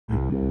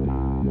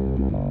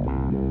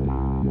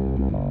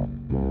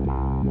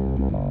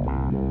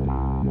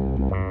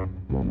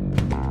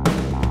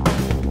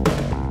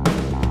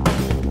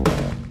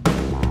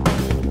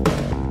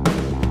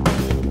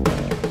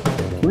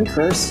we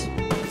curse?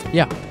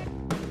 Yeah.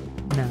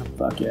 No.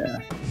 Fuck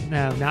yeah.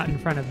 No, not in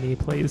front of me,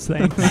 please.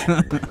 Thanks.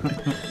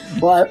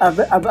 Well,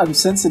 I'm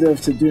sensitive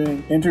to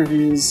doing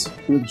interviews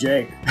with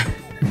Jake.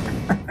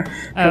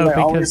 I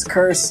always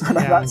curse when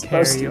I'm not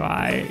supposed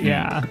to.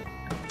 Yeah.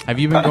 Have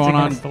you been going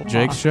on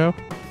Jake's show?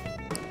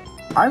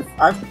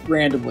 I've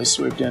randomly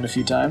swooped in a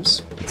few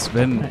times. It's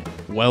been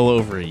well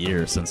over a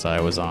year since I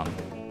was on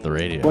the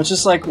radio. Well, it's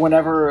just like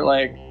whenever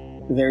like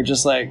they're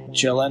just like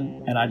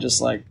chilling, and I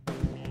just like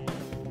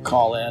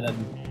call in,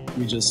 and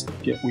we just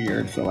get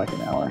weird for like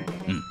an hour.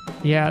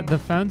 Yeah, the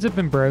phones have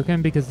been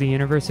broken because the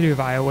University of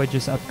Iowa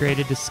just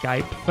upgraded to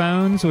Skype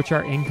phones, which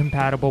are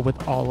incompatible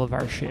with all of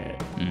our shit.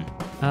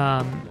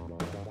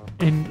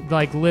 And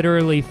like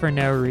literally for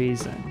no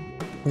reason.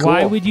 Cool.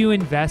 Why would you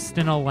invest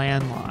in a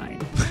landline?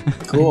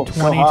 Cool. In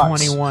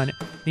 2021,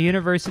 the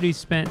university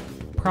spent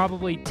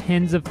probably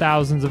tens of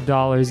thousands of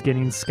dollars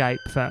getting Skype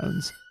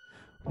phones.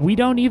 We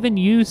don't even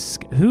use...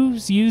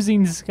 Who's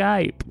using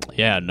Skype?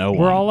 Yeah, no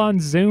one. We're all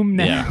on Zoom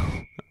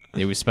now.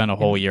 Yeah, we spent a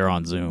whole year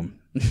on Zoom.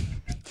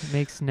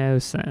 Makes no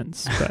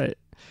sense, but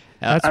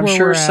that's I'm where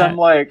sure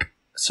we're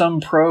some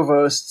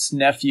provost's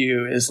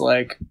nephew is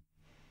like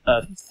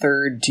a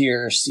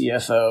third-tier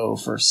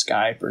CFO for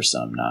Skype or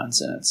some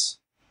nonsense.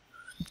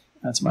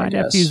 That's my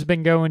guess. Nephew's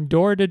been going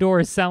door to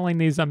door selling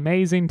these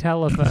amazing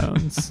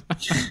telephones.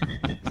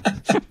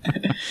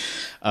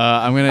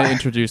 I'm going to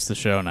introduce the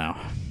show now.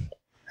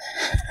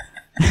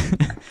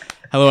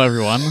 Hello,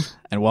 everyone,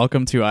 and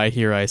welcome to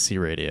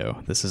iHearIC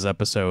Radio. This is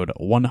episode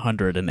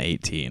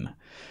 118.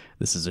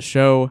 This is a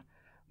show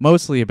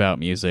mostly about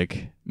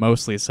music,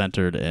 mostly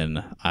centered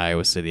in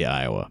Iowa City,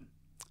 Iowa.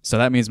 So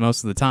that means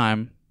most of the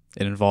time,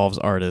 it involves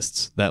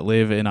artists that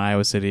live in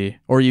Iowa City,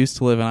 or used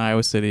to live in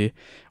Iowa City,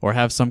 or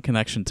have some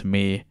connection to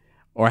me,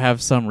 or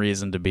have some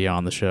reason to be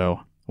on the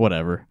show,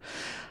 whatever.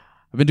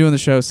 I've been doing the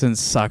show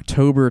since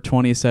October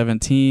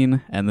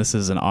 2017, and this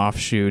is an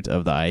offshoot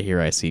of the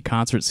iHearIC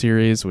concert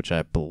series, which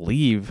I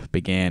believe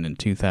began in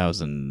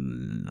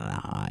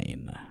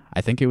 2009.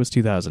 I think it was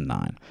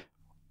 2009,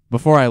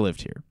 before I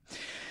lived here.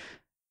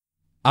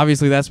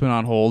 Obviously, that's been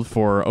on hold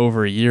for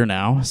over a year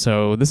now,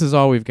 so this is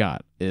all we've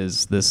got,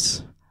 is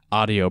this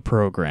audio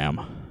program,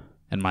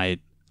 and my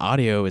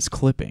audio is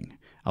clipping.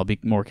 I'll be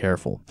more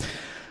careful.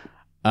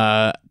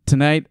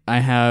 Tonight I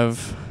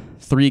have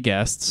 3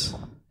 guests.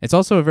 It's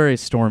also a very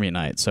stormy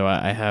night, so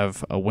I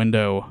have a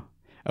window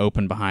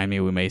open behind me.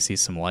 We may see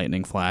some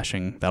lightning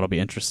flashing. That'll be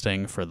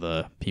interesting for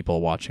the people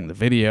watching the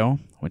video,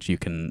 which you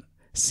can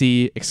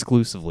see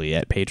exclusively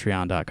at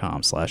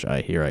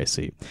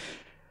patreon.com/iHearIC.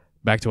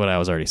 Back to what I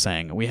was already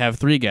saying. We have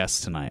 3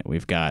 guests tonight.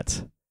 We've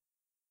got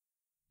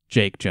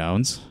Jake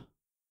Jones.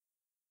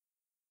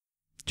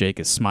 Jake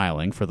is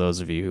smiling for those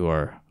of you who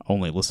are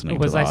only listening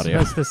to the audio. Was I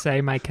supposed to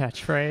say my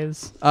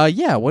catchphrase?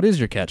 Yeah, what is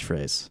your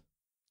catchphrase?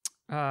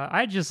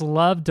 I just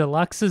love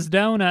Deluxe's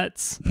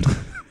donuts.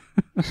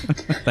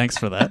 Thanks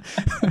for that.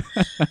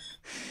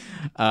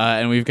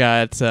 And we've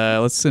got,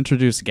 let's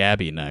introduce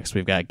Gabi next.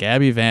 We've got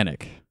Gabi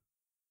Vanek.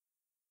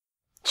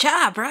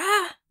 Cha,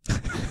 brah.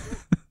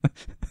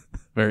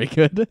 Very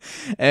good.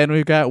 And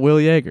we've got Will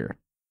Yager.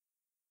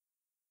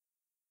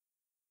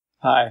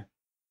 Hi.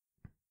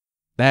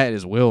 That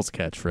is Will's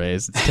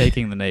catchphrase. It's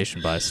taking the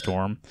nation by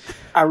storm.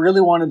 I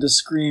really wanted to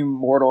scream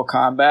Mortal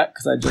Kombat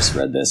because I just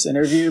read this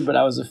interview, but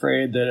I was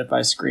afraid that if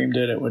I screamed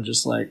it, it would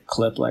just like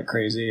clip like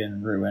crazy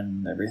and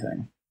ruin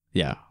everything.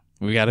 Yeah,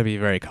 we got to be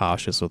very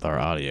cautious with our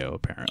audio,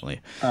 apparently.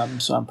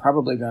 So I'm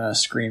probably going to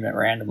scream it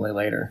randomly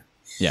later.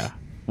 Yeah.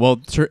 Well,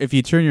 if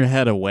you turn your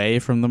head away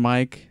from the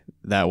mic,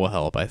 that will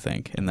help, I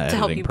think, in the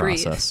editing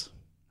process.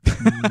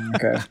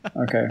 Okay.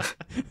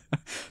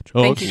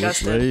 Thank you,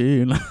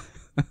 Justin.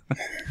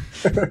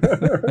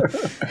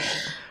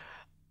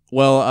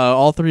 Well,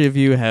 all 3 of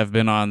you have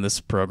been on this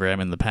program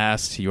in the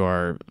past. You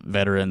are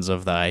veterans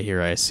of the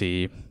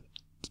iHearIC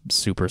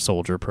Super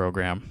Soldier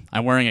program.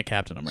 I'm wearing a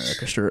Captain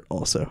America shirt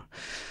also.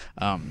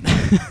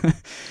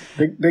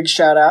 Big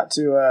shout out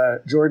to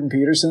Jordan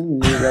Peterson,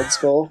 the new Red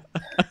Skull.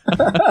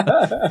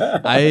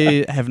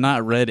 I have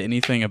not read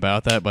anything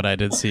about that, but I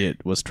did see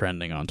it was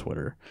trending on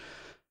Twitter.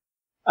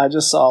 I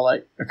just saw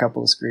like a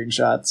couple of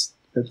screenshots.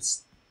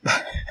 It's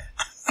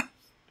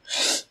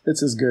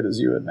it's as good as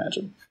you would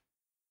imagine.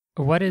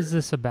 What is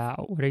this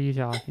about? What are you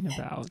talking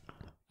about?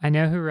 I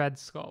know who Red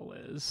Skull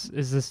is.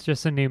 Is this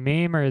just a new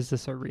meme or is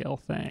this a real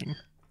thing?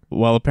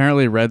 Well,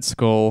 apparently Red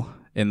Skull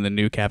in the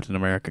new Captain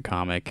America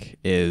comic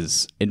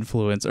is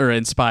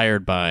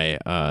inspired by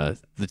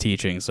the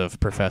teachings of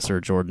Professor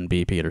Jordan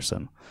B.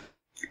 Peterson.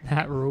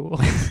 That rules.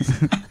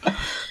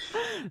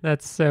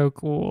 That's so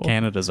cool.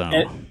 Canada's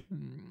own.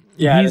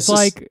 He's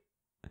like...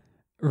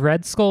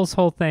 Red Skull's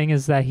whole thing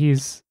is that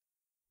he's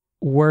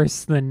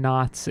worse than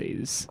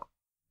Nazis.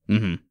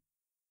 Mm-hmm.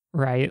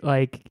 Right?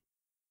 Like...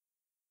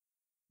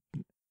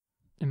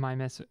 Am I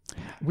missing?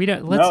 We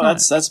don't.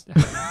 That's.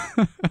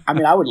 I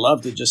mean, I would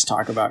love to just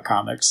talk about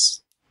comics.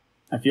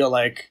 I feel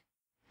like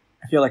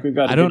we've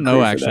got. I don't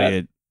know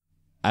actually.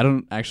 I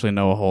don't actually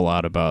know a whole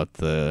lot about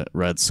the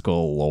Red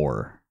Skull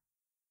lore.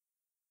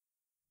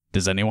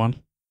 Does anyone?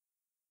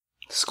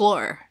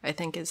 Sklor, I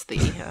think, is the...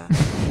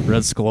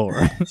 Red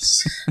Sklor.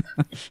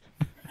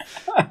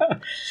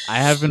 I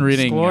have been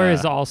reading... Sklor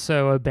is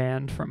also a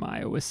band from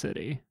Iowa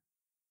City.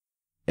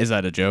 Is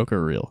that a joke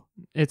or real?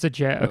 It's a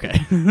joke.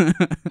 Okay.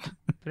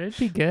 But it'd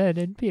be good.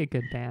 It'd be a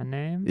good band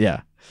name.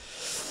 Yeah.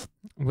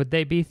 Would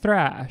they be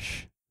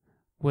thrash?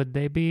 Would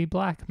they be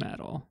black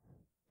metal?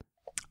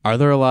 Are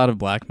there a lot of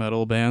black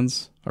metal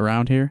bands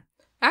around here?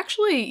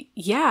 Actually,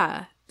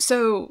 yeah.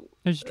 So...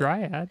 There's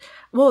Dryad.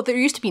 Well, there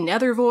used to be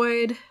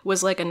Nethervoid,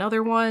 was like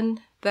another one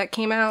that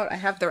came out. I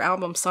have their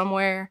album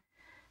somewhere.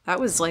 That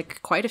was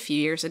like quite a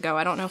few years ago.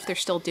 I don't know if they're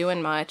still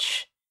doing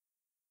much.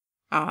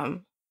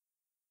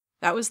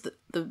 That was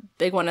the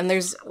big one. And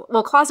there's,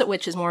 well, Closet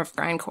Witch is more of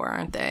grindcore,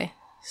 aren't they?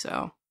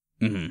 So.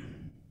 Mm-hmm.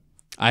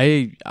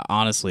 I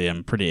honestly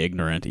am pretty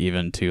ignorant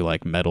even to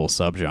like metal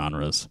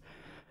subgenres.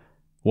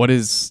 What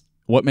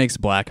makes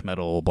black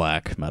metal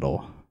black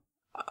metal?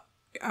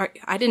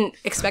 I didn't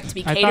expect to be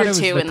I thought it catered was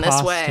to the in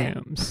this way.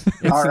 costumes.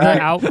 It's All the right.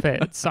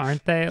 outfits,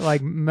 aren't they?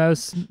 Like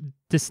most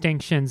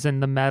distinctions in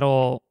the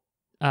metal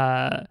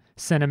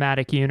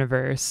cinematic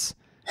universe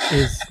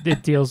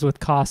it deals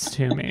with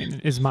costuming,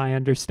 is my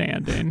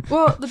understanding.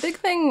 Well, the big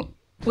thing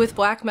with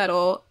black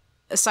metal,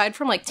 aside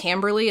from like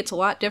timbrely, it's a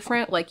lot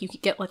different. Like you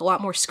could get like a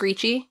lot more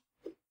screechy.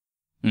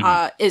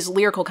 Is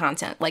lyrical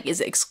content. Like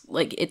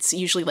it's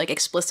usually like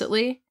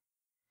explicitly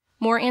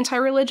more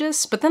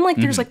anti-religious, but then like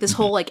there's like this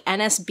whole like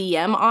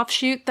NSBM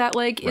offshoot that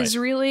like is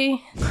really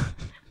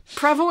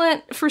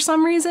prevalent for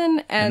some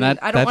reason, and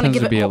I don't want to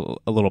give it be a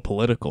little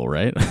political,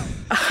 right?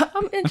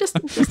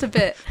 just a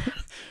bit.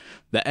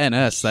 The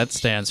NS, that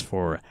stands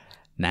for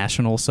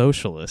National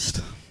Socialist.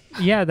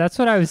 Yeah, that's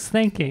what I was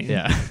thinking.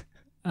 Yeah.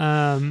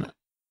 But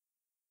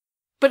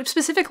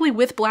specifically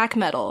with black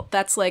metal,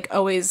 that's like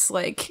always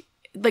like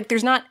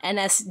there's not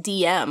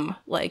NSDM,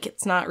 like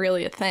it's not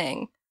really a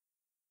thing.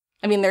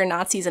 I mean, they're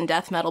Nazis in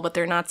death metal, but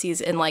they're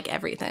Nazis in, like,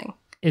 everything.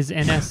 Is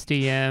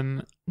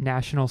NSDM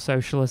National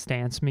Socialist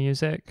Dance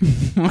Music?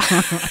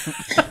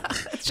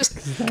 It's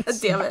just, God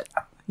damn it.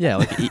 Yeah,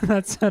 like...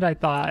 That's what I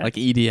thought. Like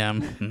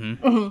EDM.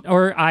 Mm-hmm.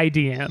 Or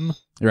IDM.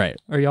 Right.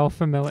 Are y'all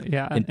familiar?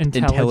 Yeah.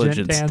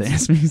 Intelligent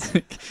dance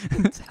music.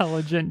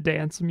 Intelligent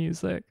dance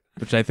music.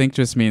 Which I think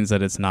just means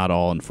that it's not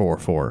all in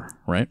 4/4,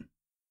 right?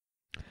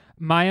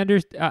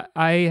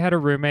 I had a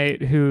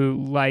roommate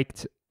who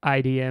liked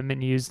IDM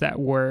and used that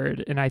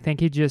word, and I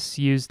think he just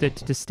used it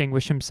to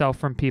distinguish himself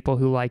from people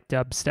who like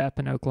dubstep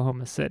in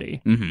Oklahoma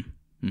City.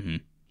 Mm-hmm. Mm-hmm.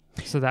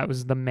 So that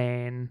was the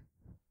main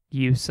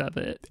use of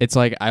it. It's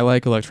like, I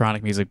like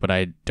electronic music, but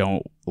I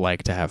don't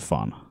like to have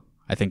fun.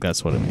 I think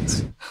that's what it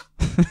means.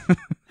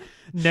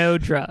 No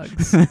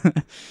drugs.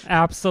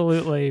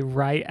 Absolutely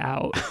right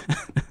out.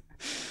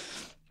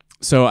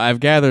 So I've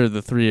gathered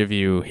the three of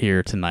you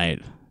here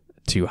tonight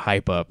to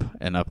hype up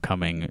an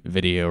upcoming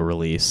video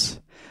release.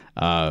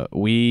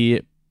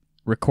 We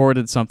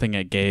recorded something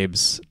at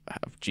Gabe's.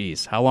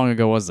 Geez, how long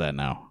ago was that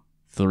now?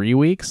 3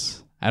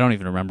 weeks? I don't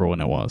even remember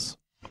when it was.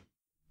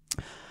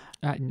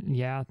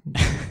 Yeah,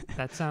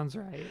 that sounds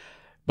right.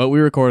 But we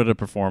recorded a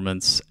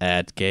performance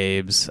at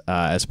Gabe's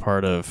as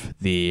part of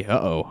the...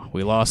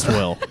 we lost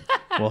Will.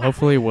 Well,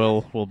 hopefully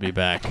Will will be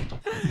back.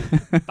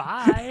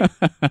 Bye.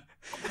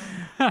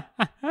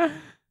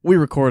 We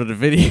recorded a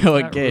video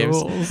at That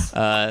Gabe's rules.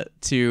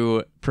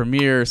 to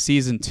premiere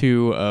season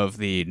 2 of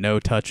the No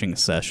Touching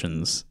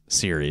Sessions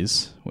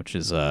series, which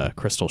is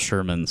Crystal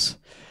Sherman's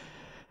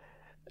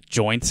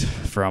joint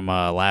from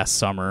last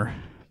summer,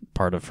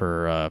 part of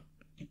her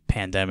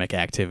pandemic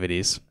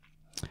activities.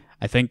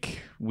 I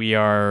think we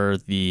are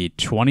the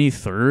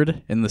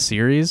 23rd in the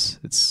series.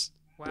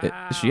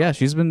 Wow.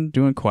 She's been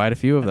doing quite a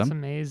few of That's them.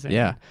 amazing.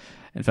 Yeah.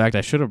 In fact,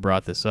 I should have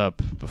brought this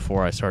up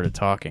before I started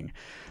talking.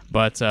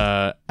 But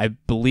I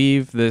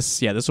believe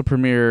this will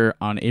premiere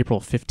on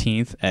April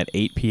 15th at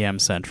 8 p.m.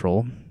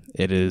 Central.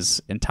 It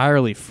is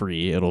entirely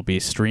free. It'll be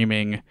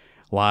streaming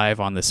live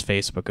on this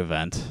Facebook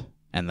event,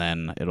 and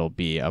then it'll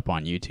be up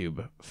on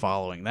YouTube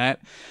following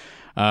that.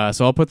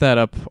 So I'll put that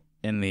up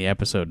in the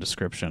episode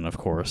description, of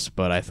course,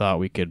 but I thought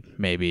we could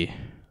maybe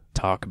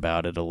talk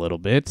about it a little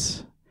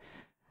bit.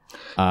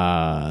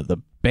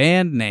 The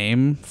band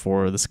name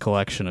for this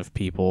collection of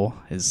people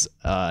is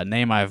a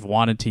name I've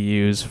wanted to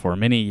use for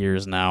many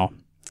years now.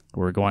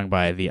 We're going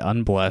by the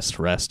Unblessed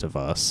Rest of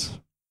Us.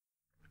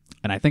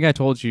 And I think I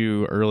told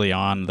you early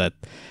on that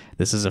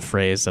this is a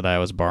phrase that I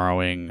was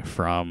borrowing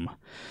from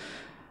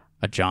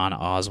a John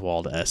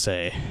Oswald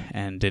essay.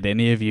 And did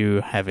any of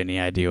you have any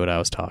idea what I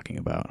was talking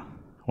about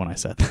when I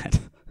said that?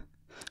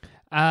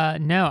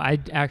 No, I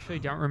actually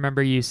don't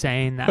remember you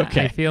saying that.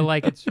 Okay. I feel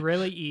like it's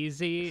really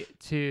easy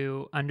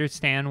to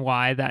understand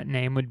why that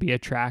name would be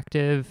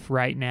attractive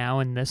right now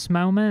in this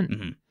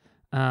moment.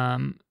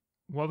 Mm-hmm.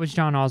 What was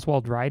John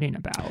Oswald writing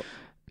about?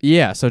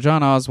 Yeah, so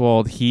John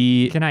Oswald,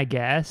 he... Can I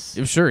guess?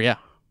 Sure, yeah.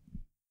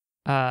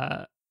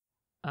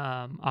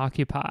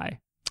 Occupy.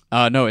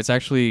 No, it's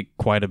actually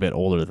quite a bit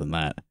older than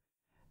that.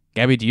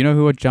 Gabby, do you know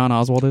who John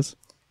Oswald is?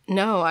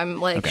 No,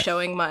 I'm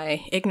showing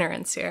my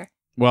ignorance here.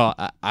 Well,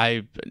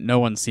 I no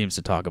one seems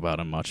to talk about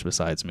him much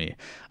besides me.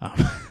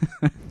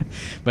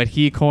 But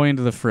he coined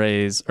the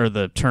phrase, or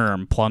the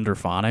term,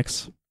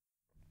 plunderphonics.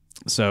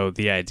 So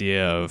the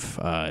idea of,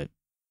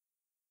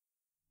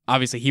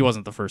 obviously he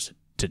wasn't the first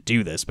to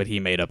do this, but he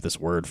made up this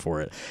word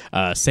for it,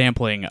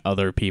 sampling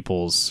other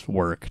people's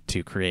work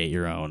to create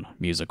your own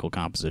musical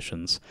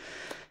compositions.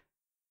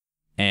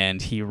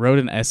 And he wrote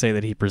an essay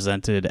that he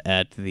presented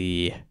at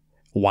the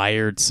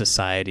Wired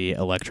Society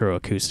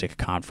Electroacoustic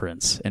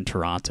Conference in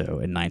Toronto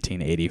in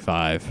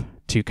 1985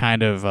 to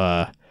kind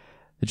of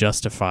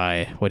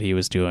justify what he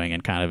was doing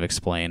and kind of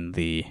explain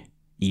the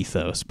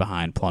ethos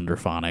behind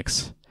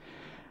plunderphonics.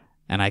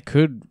 And I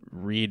could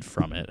read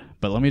from it,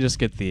 but let me just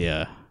get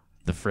the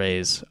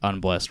phrase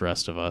 "Unblessed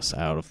Rest of Us"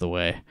 out of the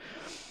way.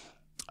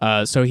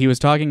 So he was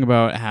talking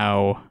about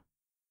how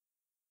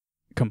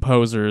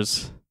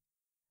composers,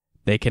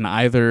 they can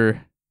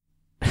either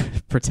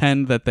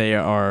pretend that they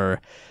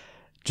are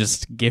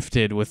just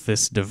gifted with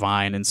this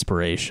divine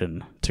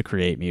inspiration to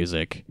create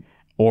music,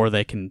 or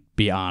they can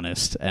be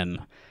honest and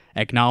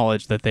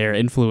acknowledge that they are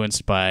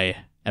influenced by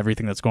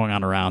everything that's going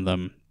on around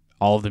them,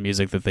 all of the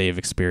music that they've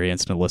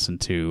experienced and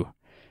listened to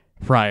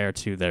prior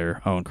to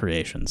their own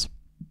creations.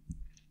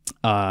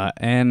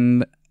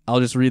 And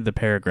I'll just read the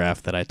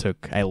paragraph that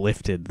I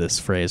lifted this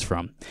phrase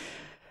from.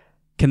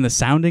 Can the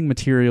sounding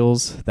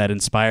materials that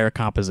inspire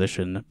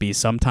composition be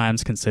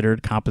sometimes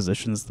considered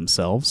compositions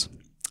themselves?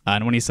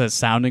 And when he says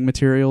sounding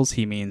materials,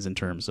 he means in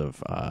terms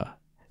of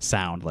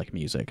sound, like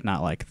music,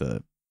 not like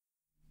the,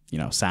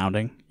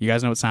 sounding. You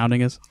guys know what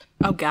sounding is?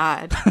 Oh,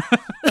 God.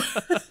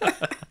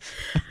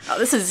 Oh,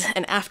 this is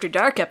an After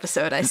Dark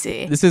episode, I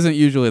see. This isn't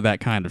usually that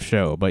kind of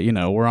show, but,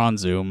 we're on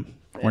Zoom.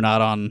 We're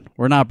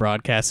not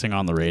broadcasting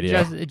on the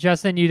radio.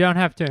 Justin, you don't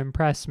have to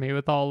impress me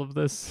with all of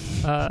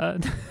this all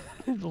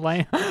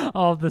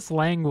of this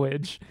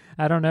language.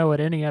 I don't know what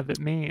any of it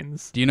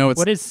means. Do you know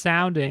what is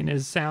sounding?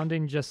 Is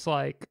sounding just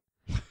like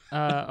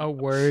a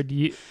word?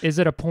 Is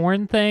it a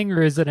porn thing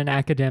or is it an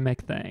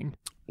academic thing?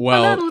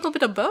 Well, a little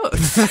bit of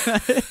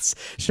both.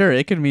 Sure,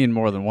 it can mean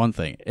more than one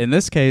thing. In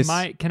this case,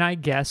 can I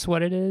guess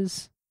what it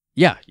is?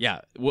 Yeah.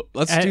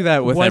 Let's do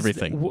that with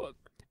everything.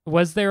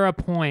 Was there a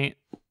point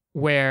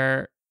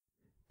where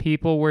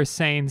people were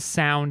saying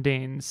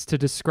soundings to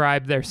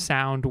describe their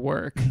sound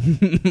work?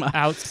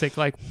 Outsick,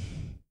 like,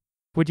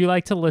 would you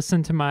like to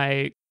listen to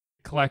my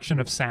collection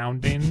of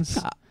soundings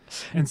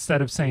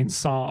instead of saying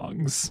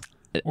songs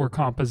or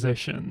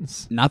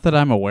compositions? Not that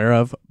I'm aware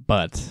of,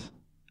 but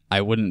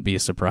I wouldn't be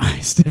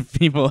surprised if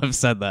people have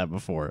said that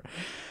before.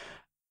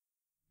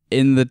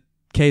 In the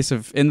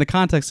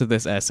context of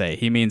this essay,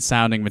 he means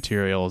sounding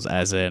materials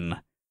as in,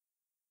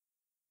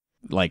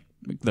 like,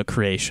 the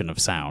creation of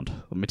sound,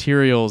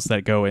 materials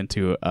that go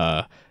into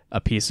a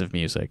piece of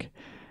music.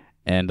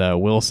 And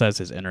Will says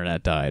his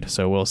internet died,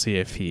 so we'll see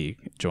if he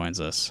joins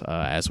us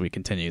as we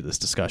continue this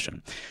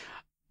discussion.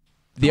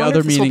 The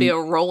other meaning will be a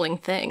rolling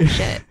thing.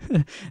 Shit.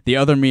 The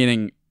other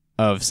meaning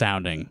of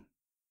sounding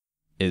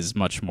is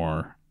much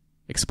more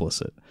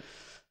explicit.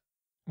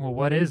 Well,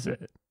 what is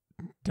it?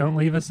 Don't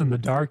leave us in the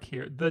dark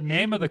here. The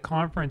name of the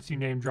conference you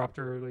name dropped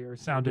earlier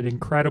sounded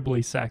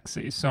incredibly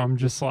sexy, so I'm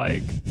just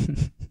like,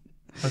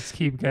 let's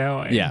keep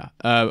going. Yeah.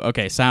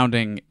 Okay.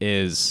 Sounding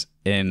it's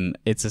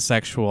a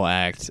sexual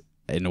act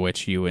in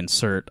which you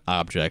insert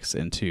objects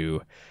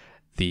into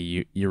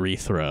the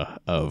urethra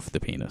of the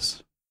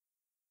penis.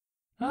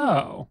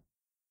 Oh.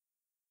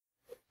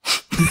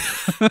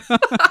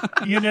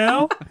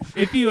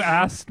 If you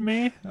asked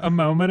me a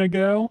moment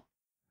ago,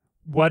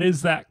 what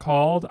is that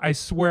called? I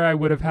swear I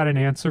would have had an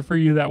answer for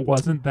you that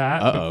wasn't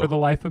that. But for the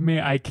life of me,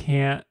 I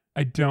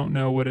don't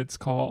know what it's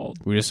called.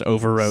 We just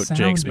overwrote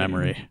Jake's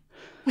memory.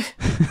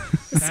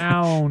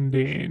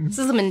 Sounding. This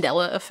is the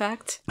Mandela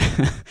effect.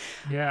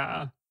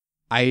 Yeah.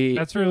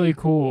 That's really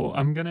cool.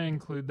 I'm going to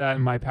include that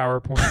in my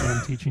PowerPoint when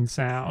I'm teaching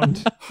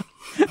sound.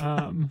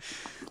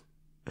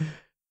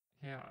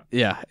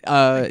 Yeah.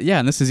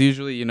 And this is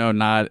usually,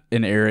 not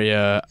an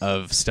area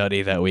of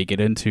study that we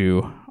get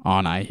into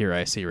on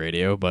iHearIC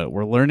radio, but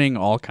we're learning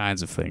all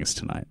kinds of things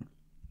tonight.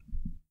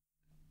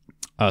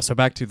 So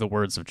back to the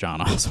words of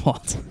John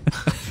Oswald.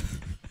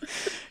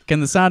 Can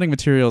the sounding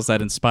materials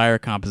that inspire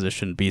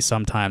composition be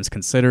sometimes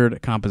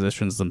considered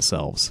compositions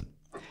themselves?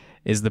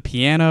 Is the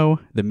piano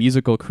the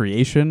musical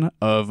creation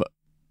of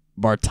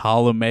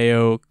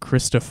Bartolomeo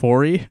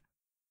Cristofori,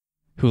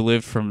 who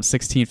lived from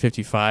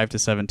 1655 to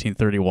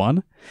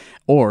 1731,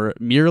 or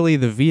merely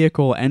the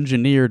vehicle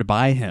engineered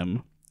by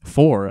him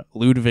for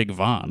Ludwig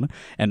van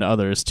and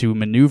others to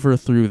maneuver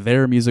through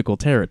their musical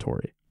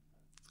territory?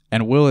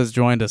 And Will has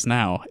joined us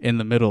now in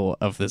the middle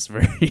of this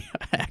very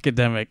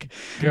academic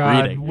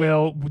reading.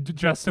 Will,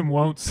 Justin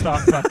won't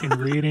stop fucking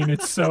reading.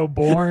 It's so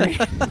boring.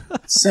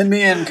 Send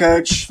me in,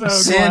 coach.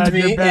 Send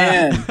me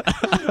in.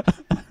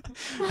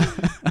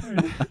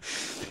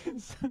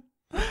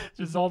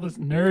 Just all this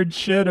nerd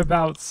shit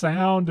about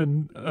sound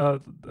and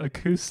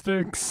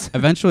acoustics.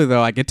 Eventually,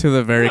 though, I get to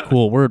the very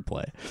cool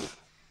wordplay.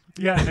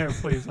 Yeah, no,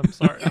 please. I'm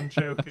sorry. I'm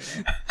joking.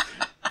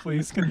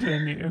 Please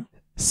continue.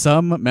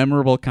 Some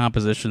memorable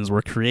compositions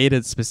were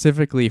created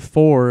specifically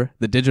for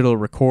the digital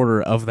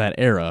recorder of that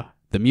era,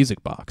 the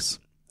music box.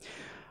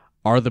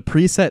 Are the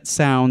preset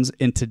sounds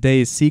in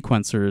today's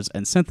sequencers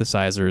and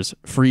synthesizers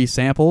free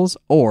samples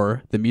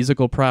or the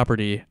musical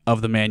property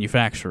of the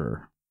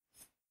manufacturer?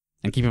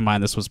 And keep in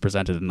mind, this was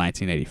presented in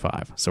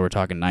 1985, so we're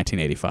talking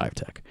 1985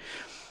 tech.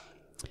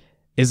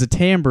 Is a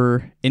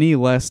timbre any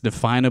less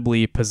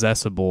definably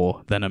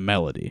possessible than a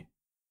melody?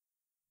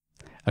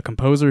 A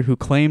composer who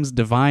claims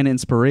divine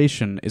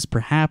inspiration is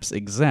perhaps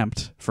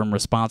exempt from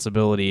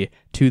responsibility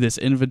to this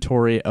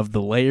inventory of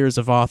the layers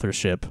of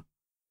authorship,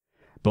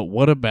 but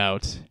what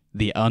about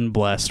the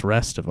unblessed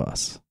rest of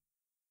us?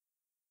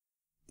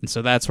 And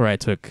so that's where I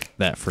took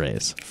that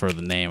phrase for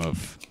the name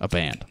of a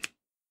band.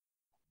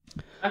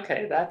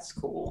 Okay, that's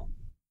cool.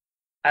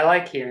 I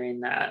like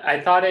hearing that. I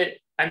thought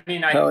it, I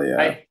mean,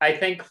 I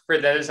think for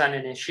those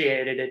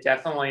uninitiated, it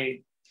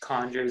definitely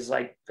conjures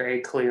like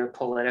very clear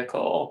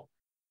political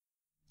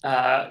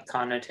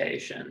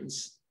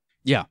connotations.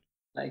 Yeah.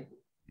 Like,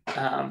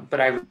 but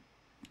I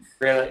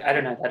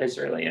don't know, that is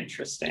really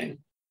interesting.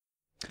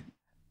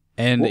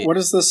 And what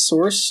is this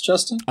source,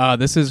 Justin?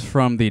 This is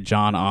from the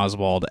John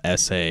Oswald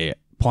essay,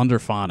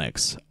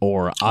 Plunderphonics,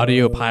 or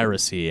Audio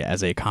Piracy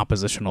as a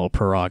Compositional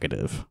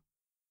Prerogative.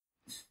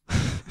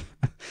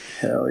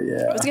 Hell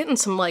yeah. I was getting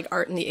some like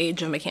Art in the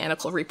Age of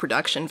Mechanical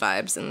Reproduction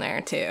vibes in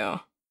there too.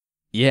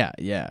 Yeah,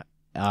 yeah.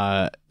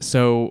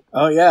 So.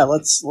 Oh yeah,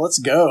 let's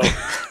go.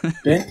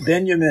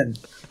 Benjamin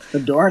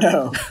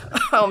Adorno.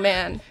 Oh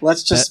man.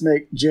 Let's just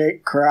make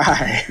Jake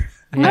cry.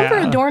 Remember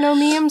Adorno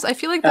memes? I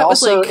feel like that and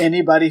was also like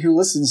anybody who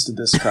listens to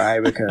this cry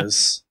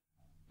because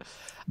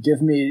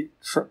give me,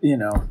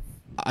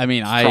 I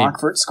mean,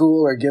 Frankfurt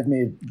School or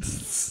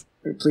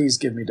please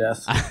give me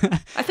death.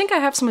 I think I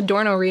have some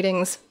Adorno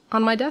readings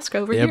on my desk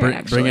over here.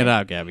 Bring it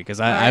out, Gabby, because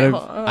I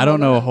don't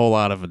know a whole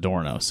lot of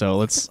Adorno. So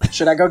let's.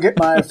 Should I go get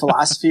my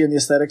Philosophy and the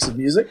Aesthetics of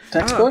Music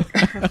textbook?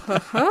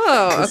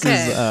 Oh,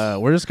 okay.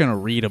 We're just gonna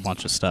read a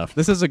bunch of stuff.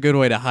 This is a good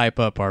way to hype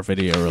up our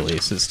video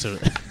releases to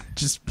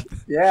just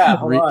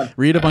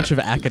read a bunch of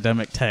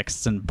academic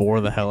texts and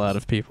bore the hell out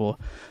of people.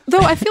 Though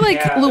I feel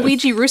like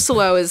Luigi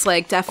Russolo is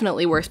like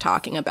definitely worth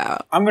talking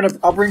about.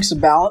 I'll bring some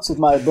balance with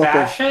my book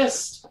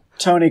Fascist? Of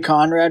Tony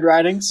Conrad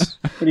writings.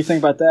 What do you think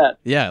about that?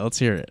 Yeah, let's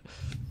hear it.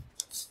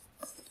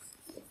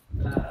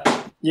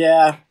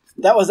 Yeah,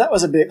 that was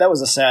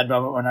a sad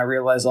moment when I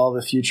realized all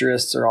the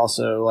futurists are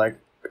also like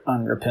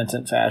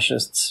unrepentant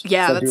fascists.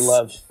 Yeah, I do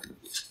love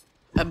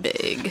a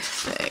big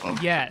thing.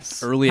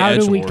 Yes. Early How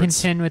do we edgelords.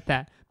 contend with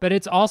that? But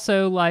it's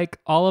also like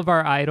all of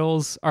our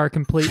idols are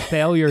complete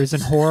failures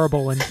and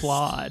horrible and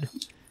flawed.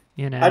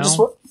 You know. I just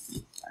want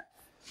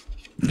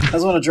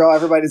to draw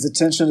everybody's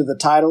attention to the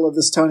title of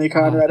this Tony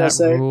Conrad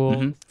essay.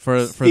 Mm-hmm.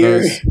 For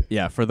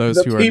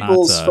those who are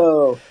People's not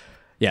Foe.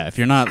 Yeah, if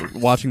you're not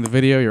watching the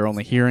video, you're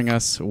only hearing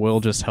us. Will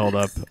just held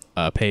up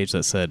a page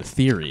that said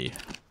 "Theory,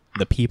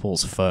 the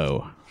People's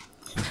Foe."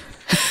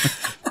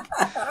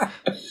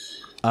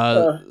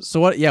 So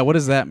what? Yeah, what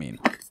does that mean?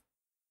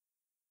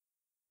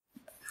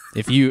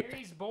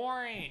 Theory's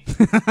boring.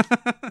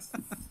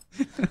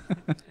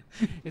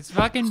 It's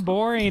fucking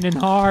boring and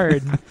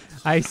hard.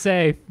 I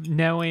say,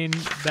 knowing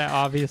that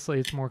obviously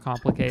it's more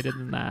complicated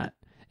than that.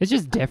 It's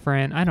just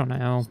different. I don't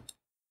know.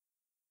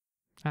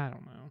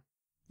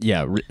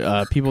 Yeah,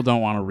 people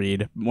don't want to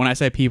read. When I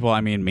say people,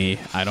 I mean me.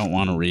 I don't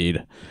want to read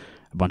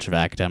a bunch of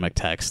academic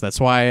texts. That's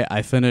why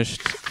I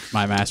finished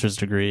my master's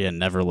degree and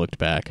never looked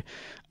back.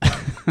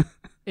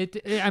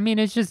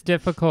 It's just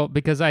difficult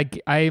because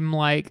I'm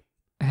like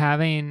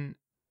having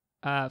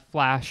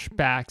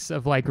flashbacks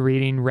of like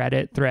reading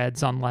Reddit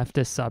threads on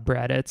leftist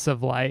subreddits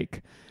of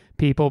like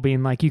people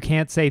being like, you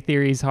can't say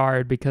theory's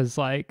hard because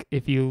like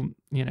if you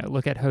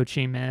look at Ho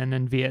Chi Minh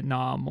and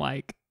Vietnam,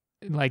 like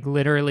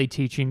literally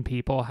teaching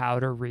people how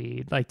to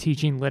read, like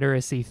teaching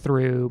literacy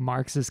through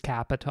Marx's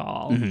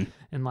Capital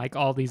and like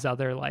all these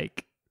other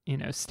like,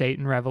 state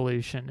and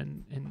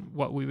revolution and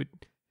what we would,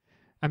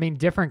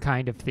 different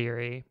kind of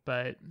theory,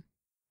 but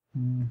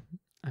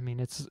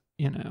it's,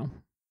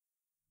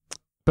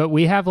 but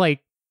we have like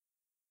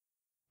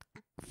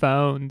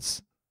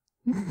phones.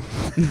 We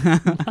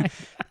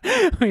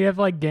have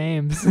like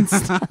games and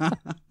stuff.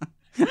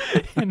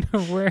 And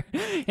we're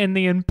in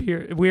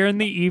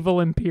the evil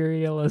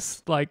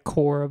imperialist like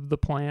core of the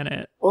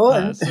planet.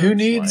 Well, so who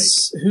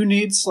needs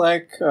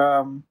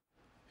the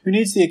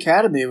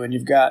academy when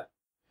you've got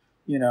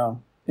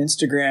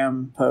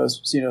Instagram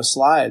posts,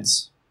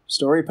 slides,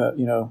 story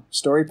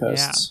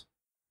posts.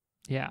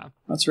 Yeah.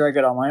 That's where I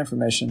get all my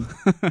information.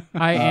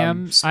 I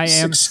am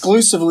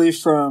exclusively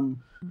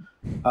from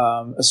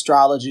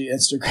astrology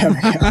Instagram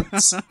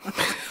accounts.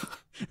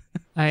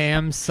 I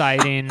am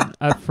citing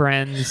a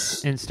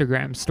friend's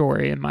Instagram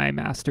story in my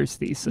master's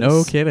thesis.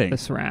 No kidding.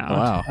 This round.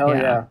 Wow. Hell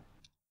yeah.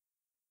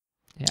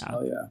 Yeah.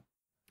 Hell yeah.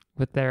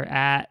 With their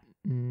 @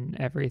 and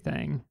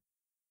everything.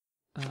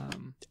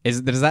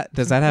 Does that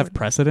have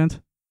precedent?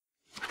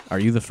 Are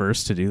you the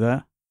first to do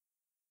that?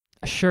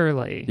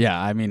 Surely. Yeah,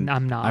 I mean,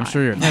 I'm not. I'm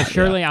sure you're not. No,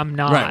 surely I'm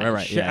not.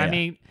 Right. Yeah, I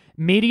mean,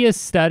 media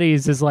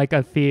studies is like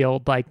a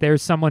field. Like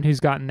there's someone who's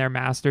gotten their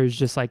master's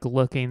just like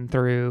looking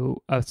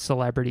through a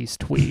celebrity's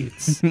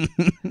tweets.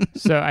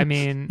 So I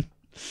mean,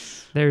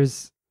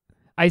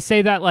 I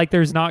say that like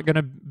there's not going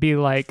to be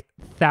like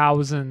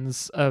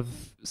thousands of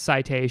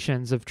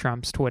citations of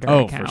Trump's Twitter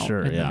account for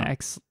sure, in the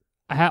next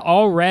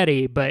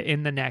already, but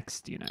in the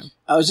next,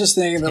 I was just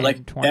thinking 10, that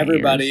like 20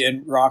 everybody years.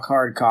 in Rock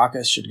Hard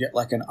Caucus should get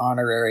like an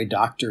honorary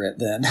doctorate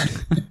then.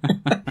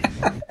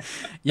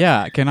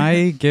 Yeah, can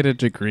I get a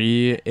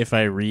degree if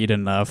I read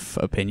enough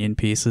opinion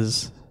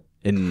pieces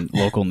in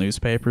local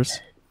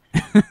newspapers?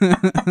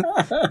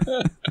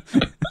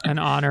 An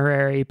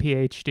honorary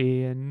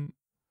PhD in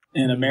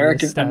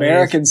American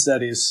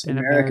studies. In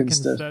American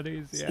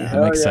studies, yeah.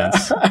 That makes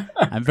sense.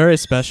 I'm very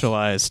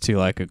specialized to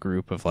like a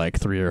group of like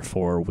 3 or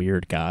 4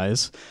 weird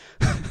guys.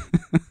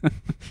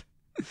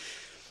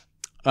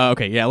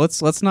 Okay, yeah,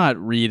 let's not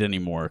read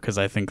anymore because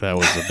I think that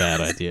was a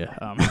bad idea.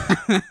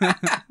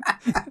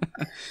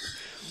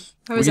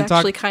 I was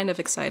actually kind of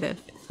excited.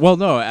 Well,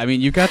 no, I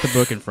mean you got the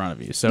book in front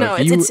of you, so no,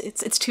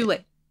 it's too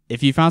late.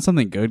 If you found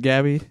something good,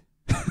 Gabi,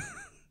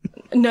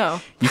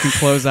 no, you can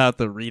close out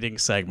the reading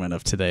segment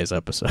of today's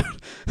episode.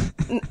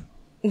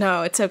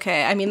 No, it's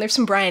okay. I mean, there's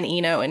some Brian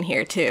Eno in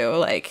here too.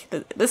 Like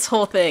this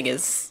whole thing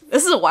is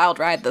a wild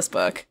ride. This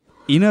book.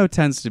 Eno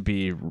tends to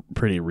be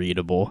pretty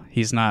readable.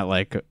 He's not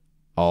like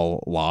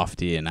all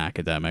lofty and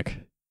academic.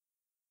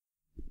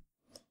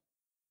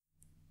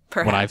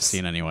 Perhaps. What I've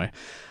seen anyway.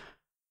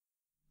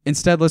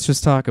 Instead, let's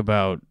just talk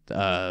about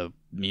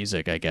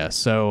music, I guess.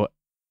 So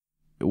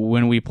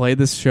when we played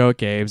this show at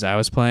Gabe's, I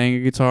was playing a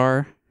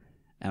guitar,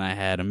 and I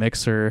had a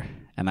mixer,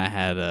 and I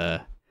had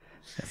a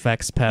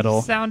effects pedal.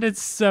 It sounded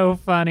so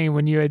funny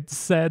when you had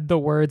said the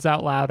words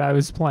out loud. I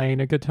was playing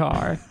a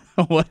guitar.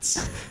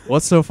 What's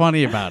so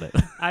funny about it?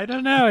 I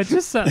don't know. It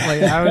just sounded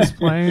like I was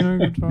playing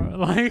a guitar.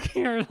 Like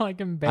you're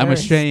like embarrassed. I'm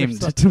ashamed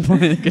to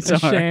play a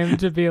guitar. Ashamed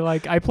to be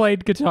like I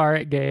played guitar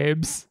at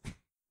Gabe's.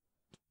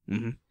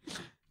 Mm-hmm.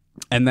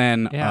 And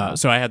then,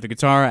 so I have the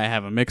guitar, I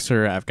have a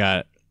mixer, I've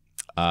got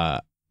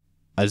a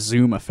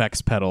Zoom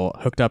effects pedal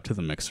hooked up to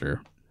the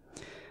mixer,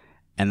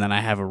 and then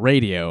I have a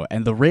radio,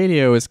 and the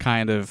radio is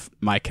kind of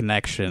my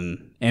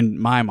connection, in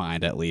my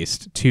mind at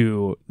least,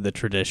 to the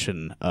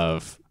tradition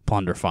of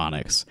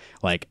plunderphonics.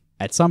 Like,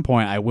 at some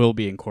point, I will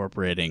be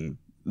incorporating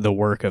the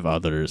work of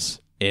others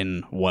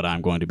in what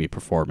I'm going to be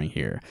performing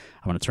here.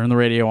 I'm going to turn the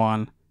radio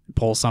on,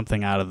 pull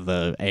something out of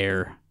the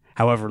air,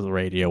 however the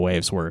radio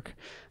waves work,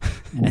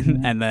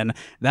 and then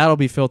that'll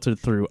be filtered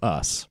through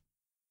us.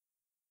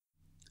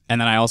 And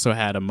then I also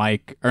had a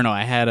mic,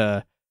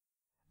 I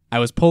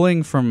was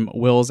pulling from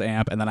Will's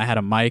amp, and then I had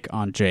a mic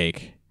on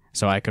Jake,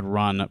 so I could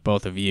run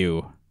both of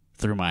you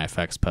through my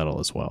effects pedal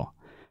as well.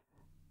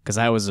 Because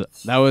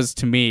that was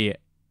to me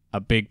a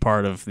big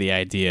part of the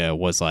idea,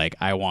 was like,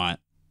 I want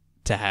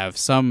to have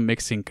some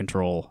mixing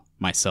control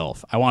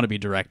myself. I want to be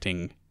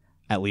directing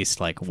at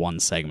least like one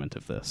segment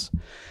of this.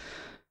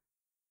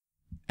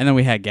 And then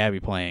we had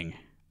Gabi playing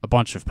a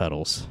bunch of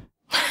pedals.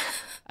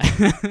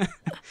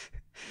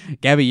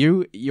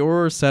 Gabi,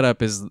 your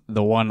setup is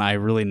the one I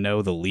really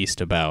know the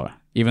least about,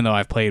 even though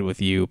I've played with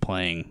you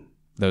playing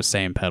those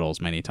same pedals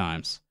many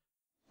times.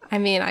 I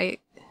mean, I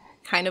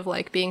kind of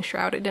like being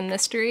shrouded in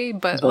mystery,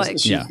 but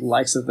she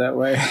likes it that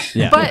way.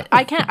 Yeah. But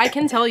I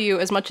can tell you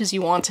as much as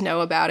you want to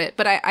know about it.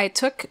 But I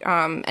took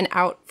an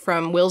out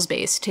from Will's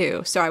bass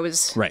too, so I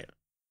was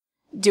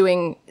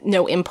doing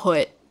no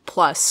input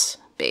plus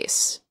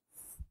bass.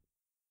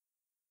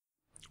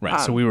 Right,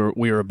 so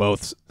we were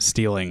both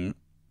stealing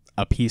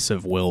a piece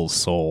of Will's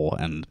soul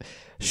and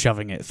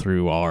shoving it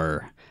through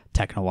our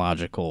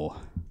technological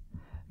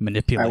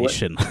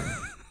manipulation.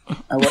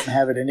 I wouldn't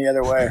have it any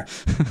other way.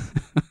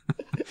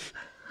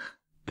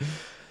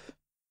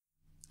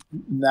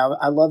 Now,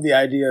 I love the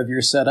idea of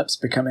your setups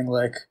becoming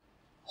like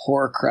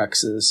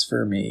Horcruxes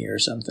for me or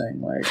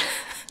something like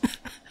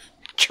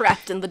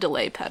trapped in the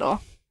delay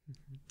pedal.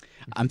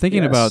 I'm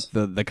thinking about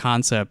the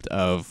concept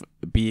of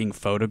being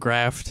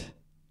photographed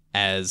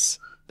as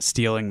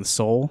stealing the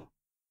soul.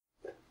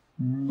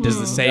 Does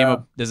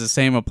the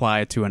same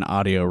apply to an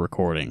audio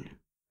recording?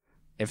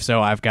 If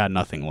so, I've got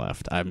nothing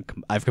left.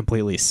 I've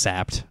completely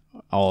sapped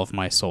all of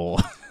my soul.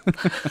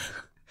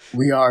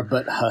 We are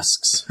but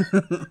husks.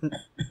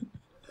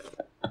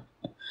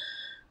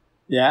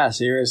 Yeah,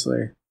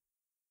 seriously.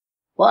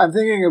 Well, I'm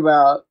thinking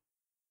about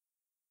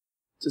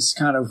just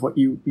kind of what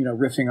you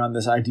riffing on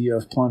this idea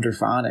of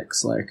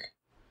plunderphonics, like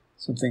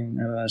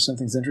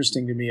something's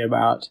interesting to me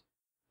about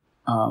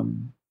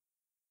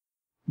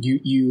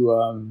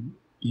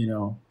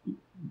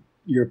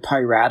your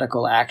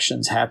piratical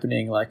actions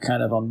happening like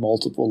kind of on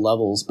multiple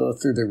levels,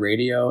 both through the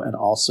radio and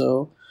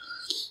also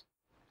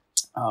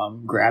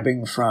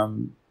grabbing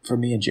from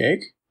me and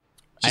Jake.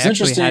 I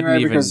actually hadn't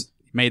even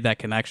made that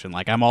connection.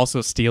 Like, I'm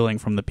also stealing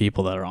from the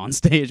people that are on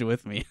stage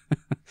with me.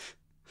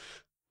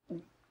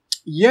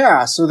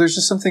 Yeah, so there's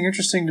just something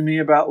interesting to me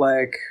about,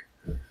 like,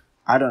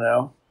 I don't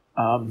know,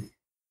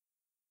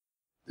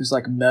 there's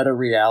like meta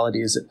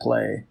realities at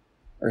play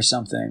or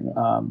something.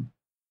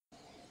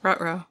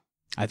 Ruh-roh.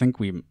 I think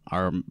we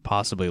are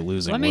possibly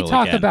losing. Let me Will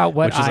talk again, about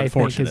what I think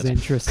unfortunate. is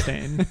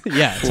interesting.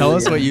 Yeah, tell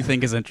us what you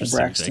think is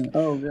interesting, Jake.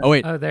 Oh,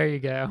 wait. Oh, there you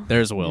go.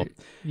 There's Will.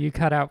 You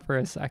cut out for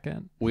a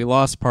second. We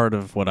lost part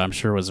of what I'm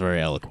sure was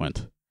very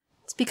eloquent.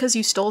 It's because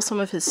you stole some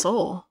of his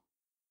soul.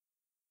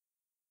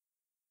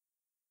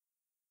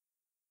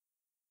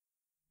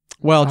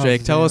 Well,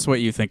 Jake, tell us what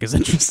you think is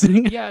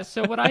interesting. Yeah,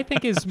 so what I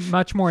think is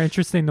much more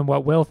interesting than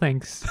what Will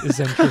thinks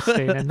is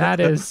interesting, and that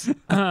is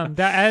that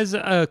as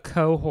a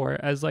cohort,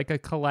 as like a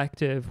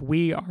collective,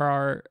 we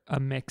are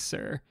a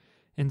mixer.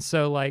 And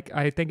so like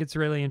I think it's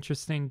really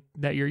interesting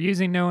that you're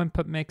using no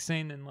input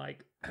mixing, and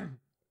like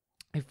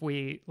if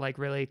we like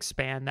really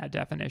expand that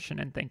definition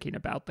and thinking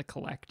about the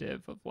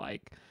collective of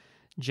like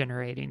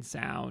generating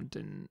sound,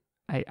 and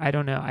I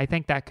don't know, I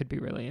think that could be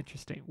really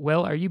interesting.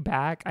 Will, are you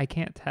back? I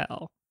can't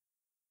tell.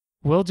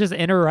 Will just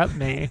interrupt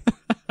me.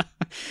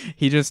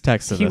 He just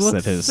texted us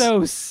that his.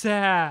 So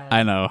sad.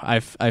 I know.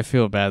 I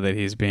feel bad that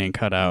he's being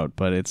cut out,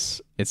 but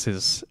it's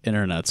his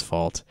internet's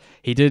fault.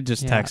 He did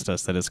just text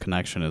us that his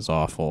connection is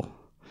awful.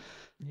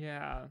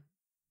 Yeah.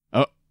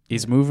 Oh,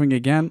 he's moving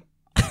again.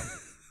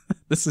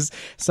 This is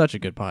such a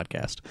good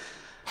podcast.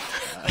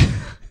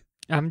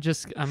 I'm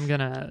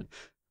gonna.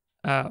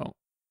 Oh.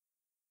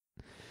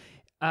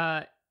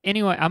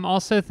 Anyway, I'm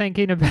also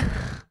thinking about.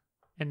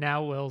 And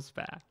now Will's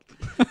back.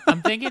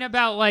 I'm thinking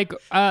about like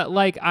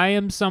I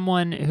am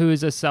someone who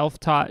is a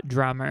self-taught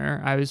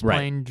drummer. I was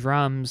playing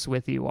drums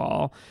with you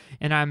all,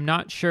 and I'm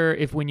not sure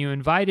if when you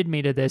invited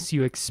me to this,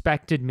 you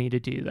expected me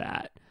to do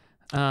that.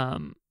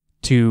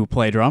 To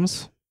play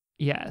drums?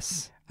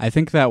 Yes. I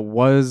think that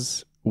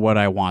was what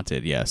I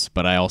wanted, yes,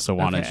 but I also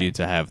wanted you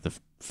to have the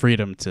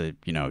freedom to,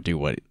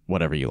 do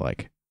whatever you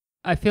like.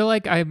 I feel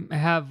like I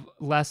have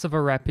less of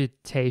a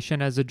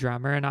reputation as a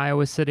drummer in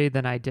Iowa City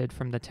than I did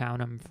from the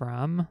town I'm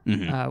from,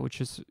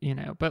 which is,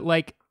 but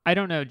like, I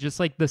don't know, just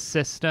like the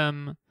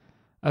system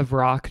of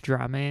rock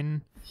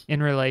drumming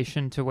in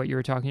relation to what you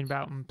were talking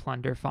about in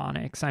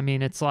Plunderphonics. I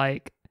mean, it's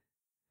like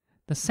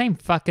the same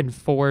fucking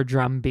 4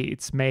 drum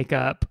beats make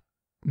up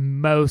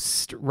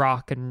most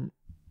rock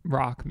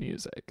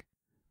music.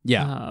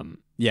 Yeah.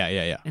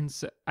 Yeah. And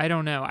so I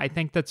don't know. I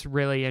think that's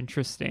really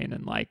interesting,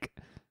 and like,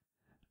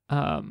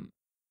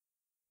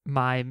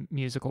 my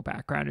musical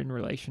background in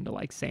relation to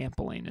like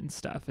sampling and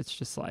stuff, it's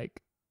just like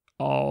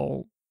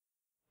all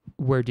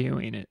we're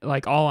doing it,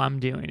 like all I'm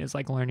doing is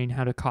like learning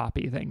how to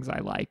copy things I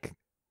like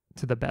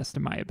to the best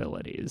of my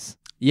abilities.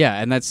 Yeah,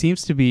 and that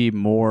seems to be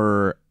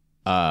more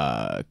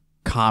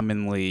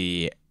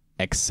commonly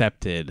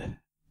accepted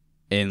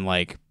in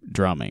like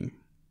drumming,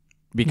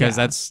 because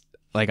that's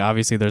like,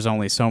 obviously there's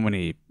only so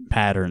many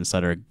patterns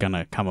that are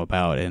gonna come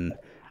about in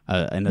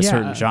a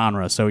certain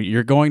genre, so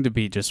you're going to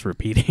be just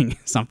repeating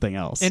something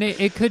else. And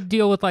it could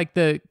deal with like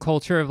the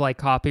culture of like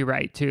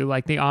copyright too.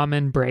 Like the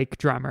Amen Break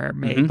drummer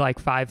made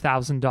like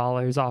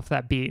 $5,000 off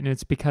that beat, and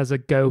it's because a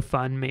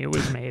GoFundMe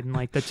was made in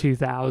like the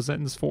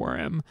 2000s for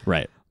him.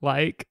 Right.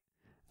 Like,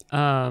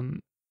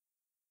 and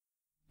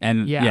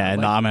the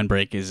Amen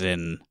Break is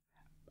in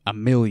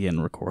 1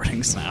 million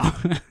recordings now.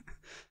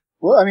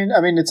 Well, I mean,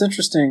 it's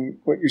interesting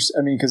what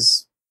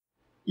because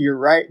you're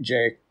right,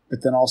 Jake.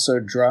 But then also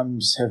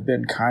drums have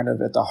been kind of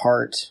at the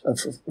heart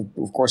of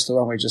course, the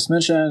one we just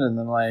mentioned. And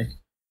then like,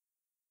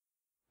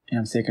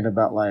 I'm thinking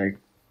about like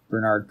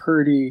Bernard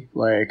Purdie.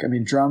 Like, I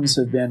mean, drums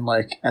have been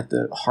like at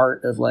the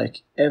heart of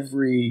like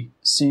every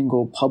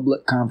single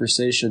public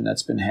conversation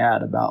that's been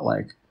had about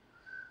like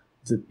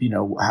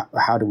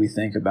how do we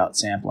think about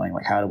sampling?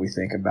 Like, how do we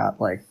think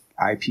about like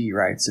IP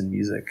rights in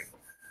music?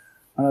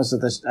 I don't know. So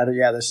that's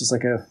just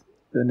like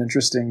an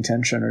interesting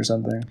tension or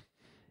something.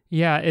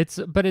 Yeah, it's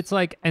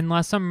like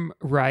unless I'm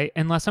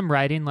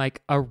writing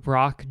like a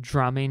rock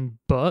drumming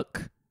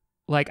book,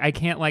 like I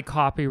can't like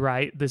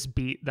copyright this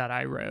beat that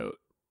I wrote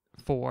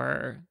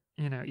for,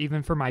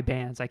 even for my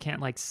bands. I can't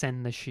like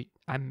send the sheet.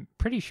 I'm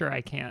pretty sure I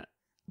can't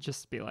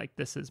just be like,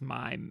 this is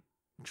my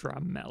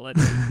drum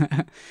melody.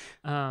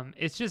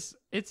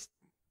 It's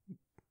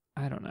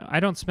I don't know. I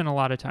don't spend a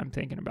lot of time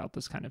thinking about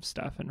this kind of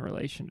stuff in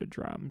relation to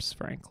drums,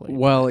 frankly.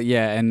 Well,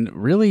 yeah, and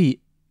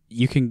really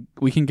we can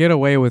get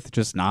away with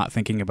just not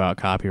thinking about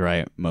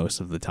copyright most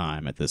of the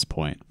time at this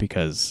point,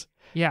 because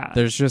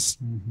there's just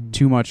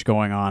too much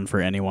going on for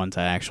anyone to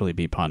actually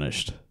be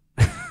punished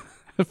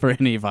for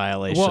any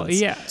violations. Well,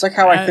 yeah. It's like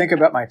how I think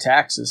about my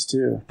taxes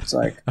too. It's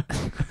like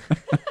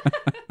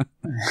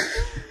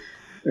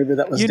maybe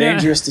that was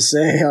dangerous to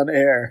say on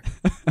air.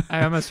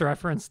 I almost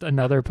referenced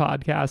another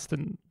podcast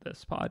in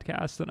this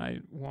podcast, and I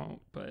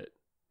won't, but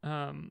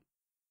I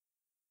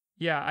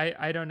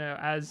don't know,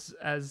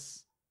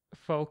 as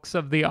folks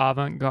of the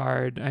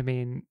avant-garde, I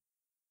mean,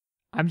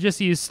 I'm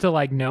just used to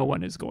like no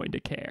one is going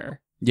to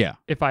care. Yeah.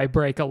 If I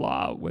break a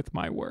law with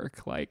my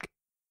work, like.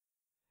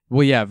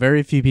 Well, yeah,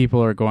 very few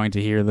people are going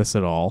to hear this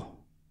at all.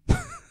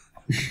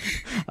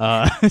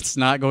 It's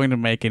not going to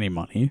make any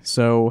money.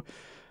 So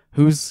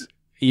who's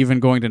even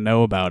going to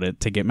know about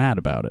it to get mad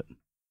about it?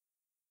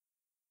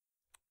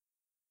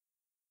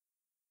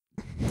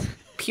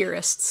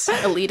 Purists,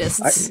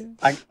 elitists.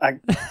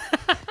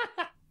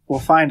 we'll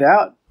find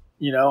out,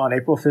 on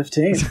April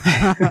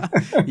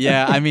 15th.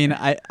 Yeah, I mean,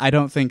 I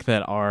don't think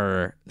that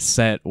our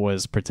set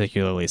was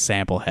particularly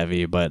sample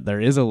heavy, but there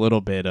is a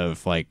little bit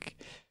of like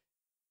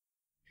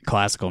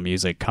classical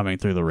music coming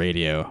through the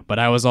radio. But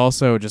I was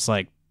also just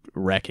like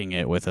wrecking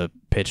it with a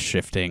pitch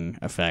shifting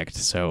effect,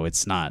 so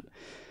it's not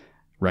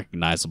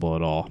recognizable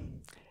at all.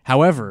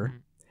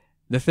 However,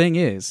 the thing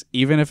is,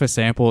 even if a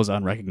sample is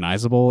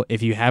unrecognizable,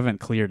 if you haven't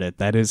cleared it,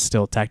 that is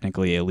still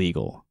technically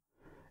illegal.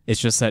 It's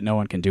just that no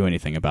one can do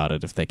anything about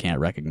it if they can't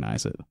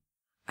recognize it.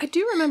 I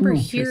do remember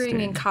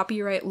hearing in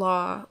copyright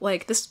law,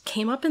 like this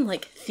came up in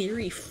like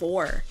Theory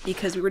 4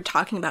 because we were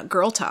talking about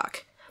girl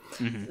talk,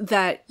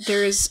 that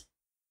there's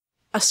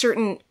a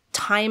certain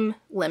time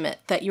limit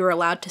that you're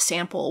allowed to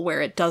sample where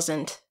it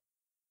doesn't.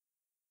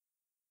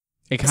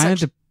 It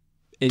kind of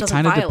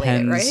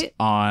depends right?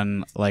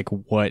 on like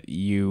what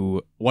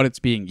it's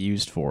being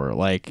used for.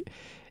 Like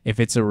if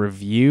it's a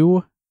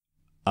review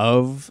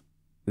of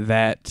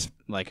that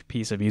like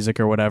piece of music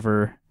or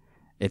whatever,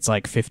 it's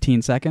like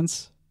 15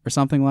 seconds or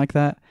something like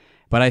that.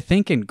 But I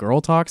think in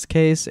Girl Talk's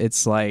case,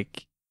 it's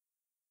like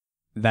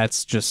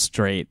that's just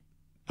straight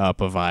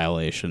up a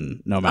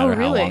violation no matter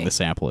how long the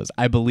sample is.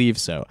 I believe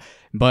so.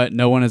 But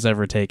no one has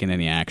ever taken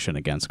any action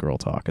against Girl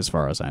Talk as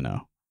far as I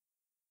know.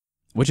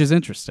 Which is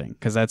interesting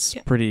because that's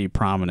pretty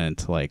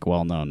prominent, like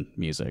well-known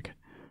music.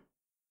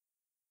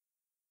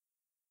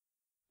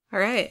 All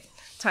right.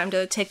 Time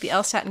to take the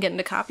LSAT and get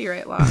into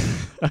copyright law.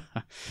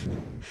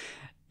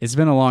 It's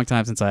been a long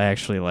time since I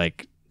actually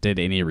like did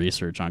any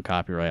research on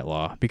copyright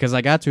law because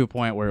I got to a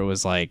point where it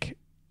was like,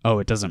 oh,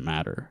 it doesn't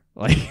matter.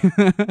 Like,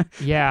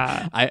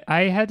 yeah,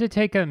 I had to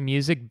take a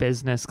music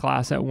business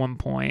class at one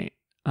point,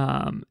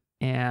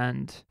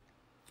 and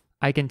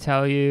I can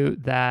tell you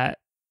that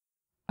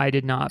I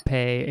did not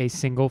pay a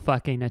single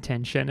fucking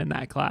attention in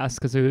that class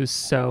because it was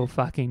so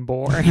fucking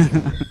boring.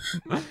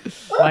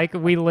 Like,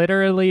 we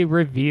literally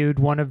reviewed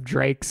one of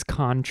Drake's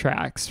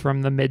contracts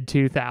from the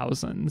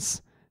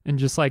mid-2000s and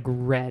just, like,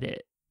 read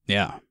it.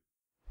 Yeah.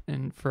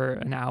 And for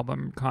an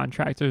album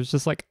contract, it was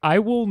just like, I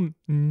will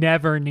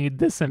never need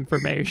this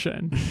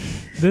information.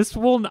 This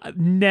will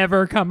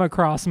never come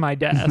across my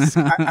desk.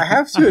 I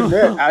have to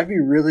admit, I'd be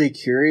really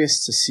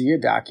curious to see a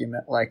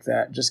document like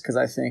that just because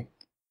I think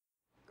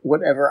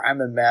whatever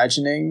I'm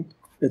imagining,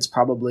 it's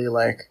probably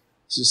like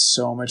just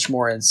so much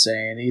more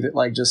insane. Either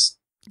like just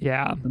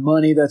the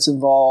money that's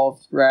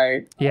involved,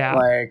 right? Yeah.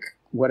 Like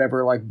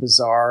whatever like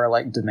bizarre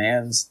like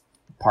demands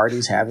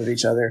parties have of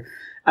each other.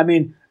 I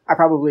mean, I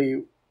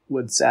probably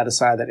would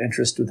satisfy that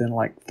interest within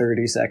like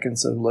 30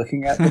 seconds of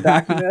looking at the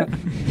document.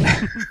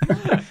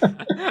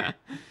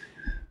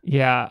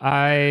 Yeah,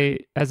 I,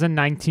 as a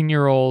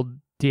 19-year-old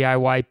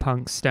DIY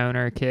punk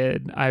stoner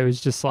kid, I was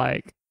just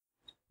like,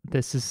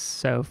 this is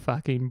so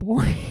fucking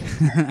boring.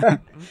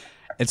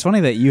 It's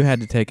funny that you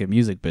had to take a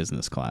music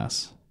business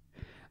class.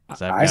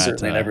 I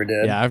certainly never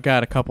did. Yeah, I've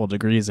got a couple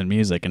degrees in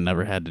music and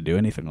never had to do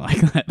anything like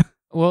that.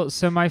 Well,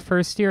 so my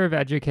first year of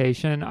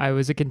education, I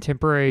was a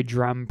contemporary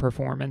drum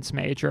performance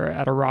major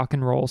at a rock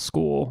and roll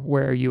school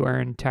where you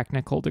earn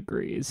technical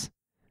degrees.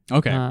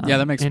 Okay. Yeah,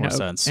 that makes more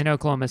sense. In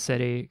Oklahoma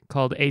City,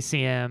 called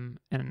ACM,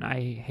 and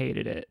I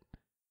hated it.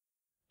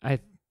 I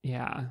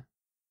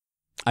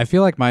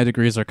feel like my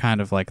degrees are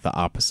kind of like the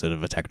opposite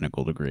of a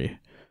technical degree.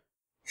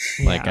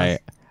 Yeah.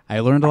 Like I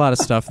learned a lot of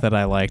stuff that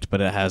I liked, but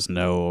it has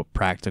no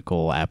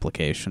practical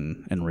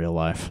application in real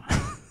life.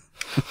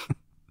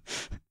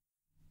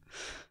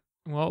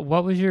 Well,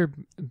 what was your?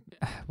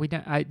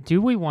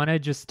 Do we want to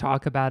just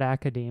talk about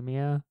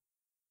academia?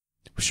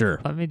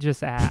 Sure. Let me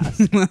just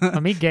ask.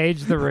 Let me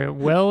gauge the room.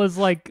 Will is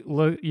like,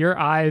 look, your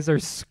eyes are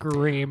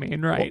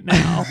screaming right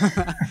now.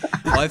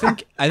 Well, I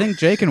think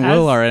Jake and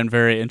Will are in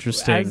very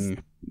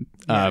interesting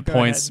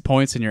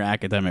points in your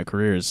academic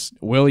careers.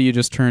 Will, you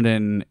just turned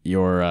in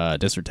your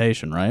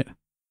dissertation, right?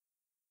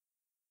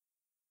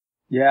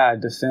 Yeah, I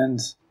defend.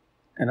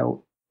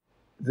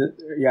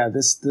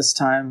 This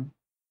time.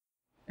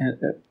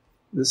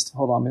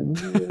 Hold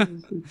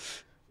on.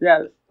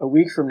 Yeah, a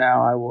week from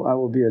now, I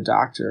will be a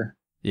doctor.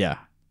 Yeah,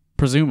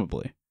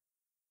 presumably.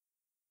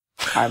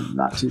 I'm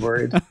not too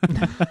worried.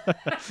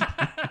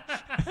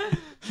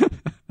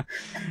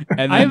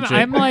 And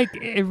I'm like,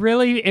 it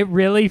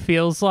really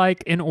feels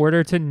like in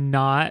order to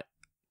not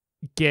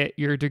get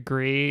your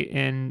degree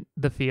in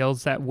the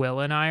fields that Will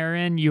and I are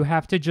in, you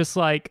have to just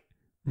like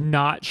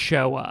not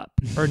show up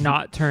or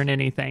not turn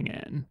anything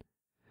in.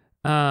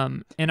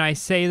 And I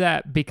say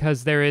that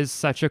because there is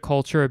such a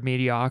culture of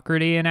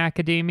mediocrity in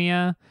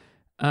academia.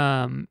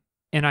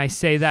 And I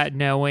say that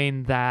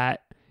knowing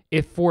that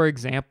if, for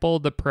example,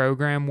 the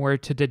program were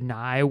to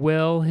deny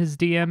Will his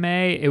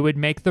DMA, it would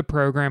make the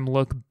program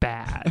look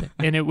bad.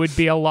 And it would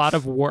be a lot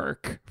of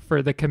work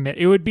for the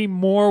committee. It would be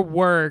more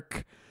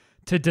work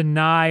to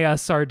deny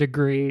us our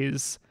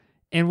degrees.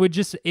 And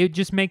it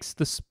just makes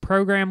this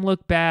program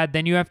look bad.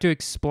 Then you have to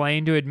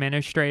explain to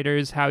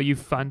administrators how you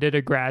funded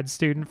a grad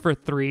student for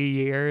 3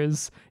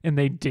 years and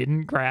they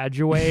didn't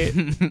graduate.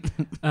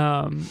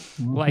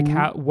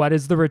 Like what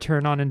is the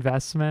return on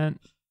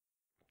investment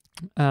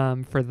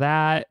for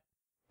that?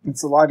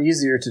 It's a lot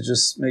easier to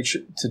just make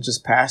sure to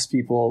just pass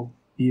people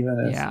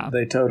even if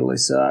they totally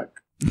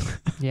suck.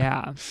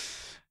 Yeah.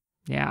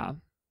 Yeah.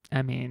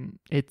 I mean,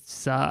 it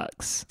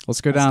sucks. Let's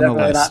go down the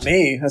list. Not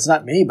me. That's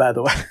not me, by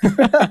the way.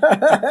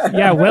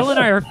 Yeah, Will and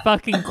I are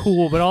fucking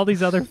cool, but all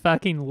these other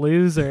fucking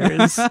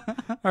losers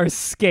are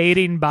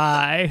skating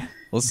by.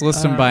 Let's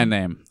list them by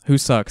name. Who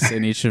sucks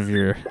in each of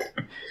your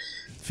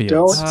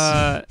fields?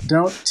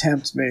 Don't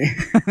tempt me.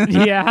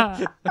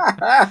 Yeah.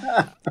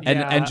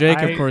 And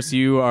Jake, of course,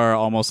 you are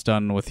almost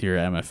done with your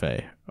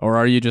MFA. Or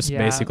are you just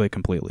basically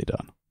completely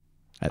done?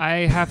 I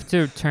have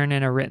to turn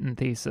in a written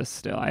thesis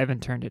still. I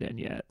haven't turned it in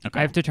yet. Okay.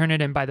 I have to turn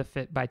it in by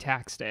by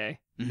tax day.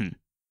 Mm-hmm.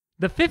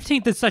 The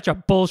 15th is such a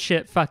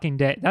bullshit fucking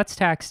day. That's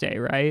tax day,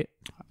 right?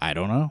 I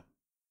don't know.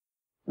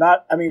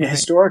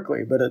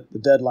 Historically, but the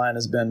deadline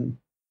has been...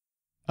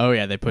 Oh,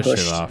 yeah, they pushed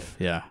it off.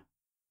 Yeah.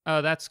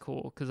 Oh, that's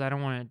cool, because I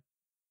don't want to...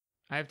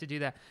 I have to do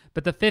that.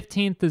 But the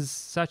 15th is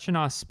such an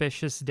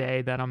auspicious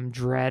day that I'm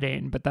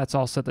dreading, but that's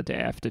also the day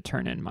I have to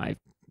turn in my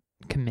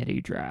committee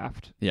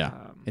draft. Yeah.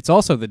 It's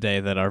also the day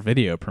that our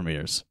video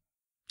premieres.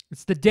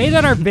 It's the day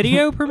that our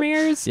video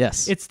premieres?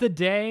 Yes. It's the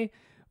day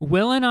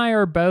Will and I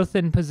are both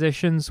in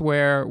positions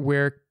where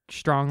we're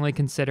strongly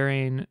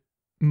considering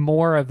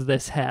more of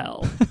this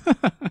hell.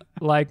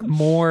 Like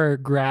more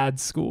grad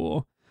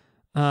school.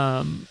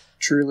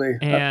 Truly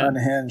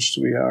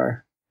unhinged we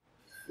are.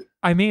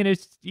 I mean, I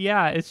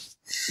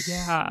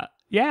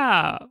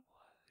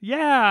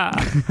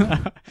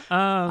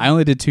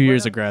only did 2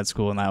 years of grad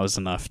school, and that was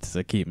enough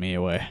to keep me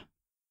away.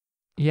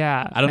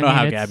 Yeah. I don't know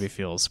how Gabi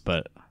feels,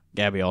 but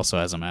Gabi also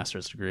has a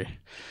master's degree.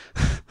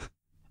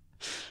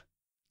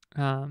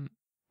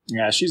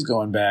 Yeah, she's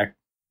going back.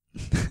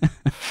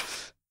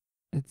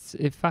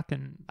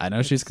 I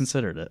know she's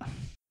considered it.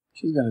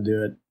 She's gonna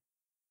do it.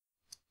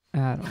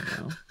 I don't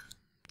know.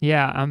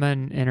 Yeah, I'm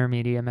an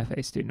intermediate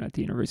MFA student at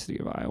the University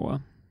of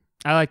Iowa.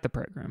 I like the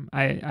program.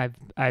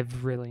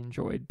 I've really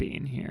enjoyed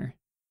being here.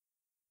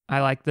 I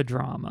like the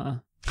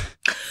drama.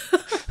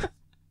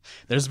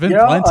 There's been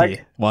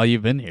plenty while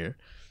you've been here.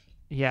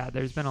 Yeah,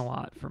 there's been a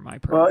lot for my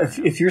program.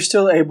 Well, if you're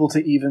still able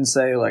to even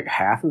say like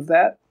half of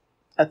that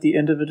at the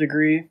end of a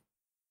degree,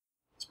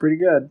 it's pretty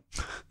good.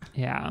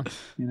 Yeah.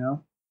 You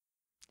know?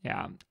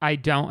 Yeah. I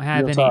don't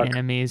have any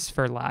enemies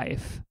for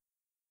life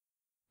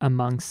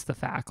amongst the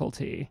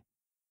faculty,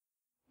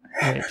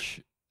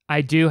 which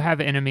I do have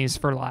enemies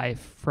for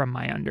life from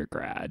my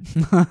undergrad,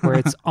 where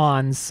it's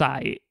on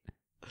site.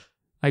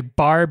 Like,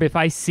 Barb, if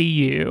I see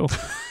you,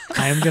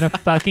 I am going to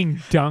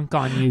fucking dunk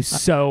on you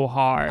so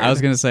hard. I was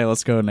going to say,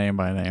 let's go name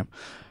by name.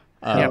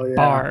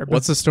 Barb.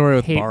 What's the story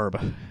with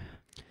Barb?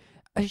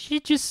 She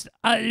just,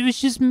 it was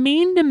just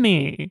mean to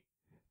me.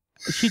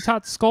 She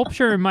taught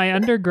sculpture in my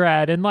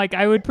undergrad, and like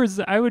I would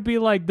be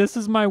like, this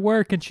is my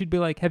work, and she'd be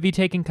like, have you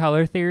taken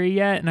color theory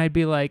yet? And I'd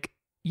be like,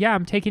 yeah,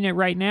 I'm taking it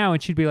right now.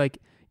 And she'd be like,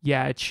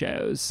 yeah, it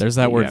shows. There's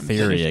that word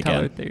theory again.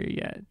 Color theory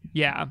yet.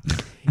 Yeah.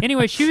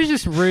 Anyway, she was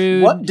just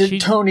rude. What did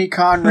Tony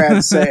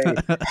Conrad say?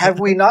 Have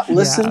we not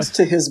listened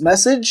to his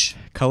message?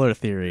 Color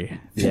theory,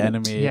 the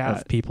enemy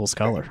of people's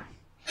color.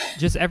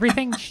 Just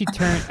everything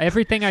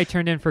I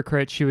turned in for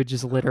crit, she would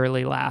just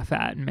literally laugh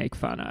at and make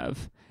fun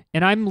of.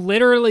 And I'm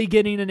literally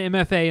getting an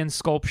MFA in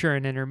sculpture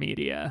and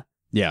intermedia.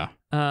 Yeah.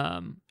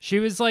 She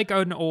was like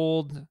an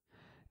old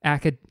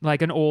art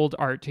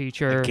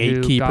teacher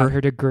who got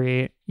her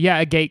degree. Yeah,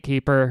 a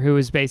gatekeeper who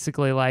was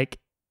basically like,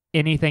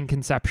 anything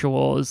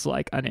conceptual is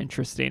like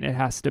uninteresting. It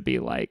has to be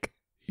like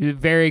a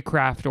very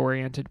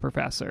craft-oriented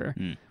professor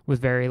with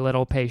very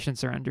little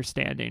patience or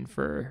understanding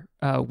for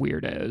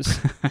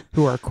weirdos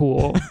who are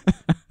cool.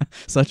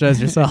 Such as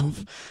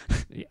yourself.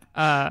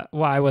 Well,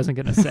 I wasn't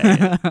going to say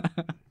it,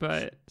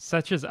 but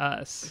such as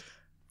us.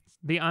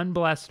 The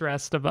unblessed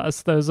rest of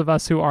us, those of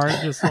us who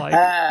aren't just like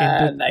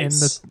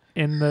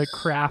in the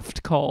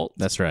craft cult.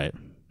 That's right.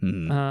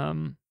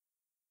 Mm-hmm.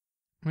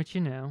 Which,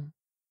 you know,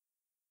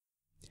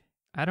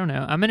 I don't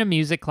know. I'm in a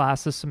music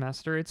class this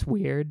semester. It's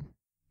weird.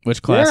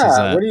 Which class is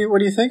that? What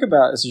do you think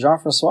about it? It's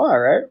Jean-Francois,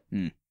 right?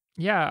 Mm.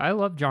 Yeah, I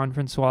love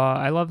Jean-Francois.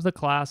 I love the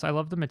class. I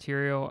love the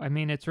material. I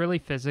mean, it's really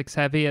physics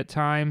heavy at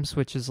times,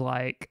 which is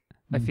like,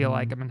 I feel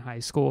like I'm in high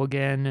school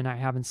again and I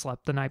haven't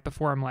slept the night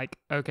before. I'm like,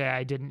 okay,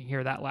 I didn't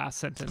hear that last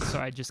sentence, so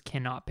I just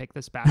cannot pick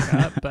this back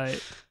up.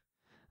 But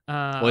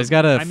well, he's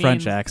got a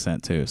French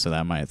accent too, so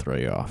that might throw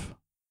you off.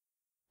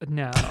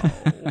 No.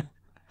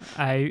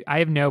 I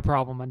have no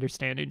problem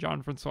understanding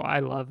Jean-Francois. I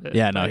love it.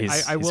 Yeah, no,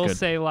 he's I will good.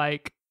 say,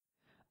 like,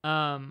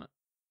 I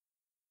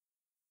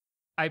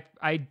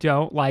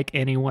don't like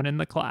anyone in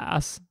the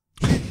class.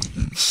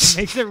 It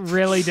makes it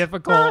really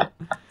difficult.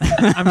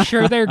 I'm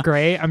sure they're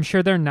great. I'm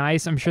sure they're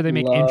nice. I'm sure they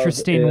make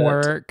interesting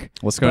work.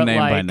 Let's go name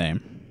by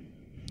name.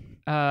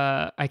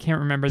 I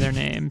can't remember their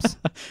names.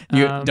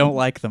 You don't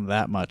like them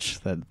that much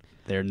that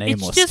they're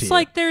nameless. It's just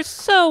like they're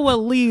so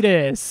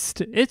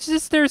elitist. It's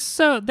just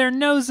their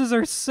noses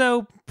are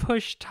so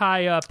pushed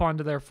high up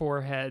onto their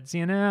foreheads,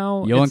 you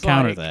know? You'll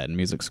encounter that in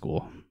music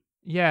school.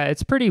 Yeah,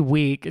 it's pretty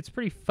weak. It's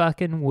pretty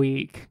fucking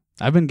weak.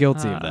 I've been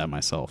guilty of that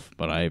myself,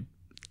 but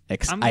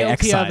I'm I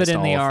guilty of it excised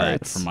in the all of that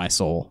arts. from my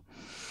soul.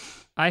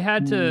 I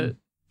had to.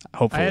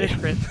 Hopefully,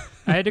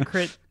 I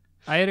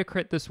had a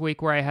crit this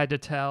week where I had to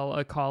tell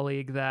a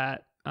colleague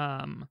that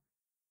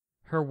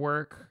her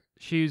work,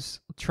 she's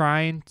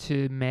trying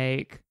to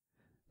make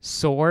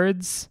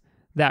swords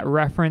that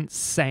reference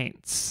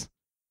saints,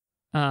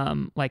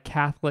 like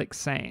Catholic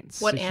saints.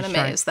 What anime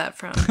is that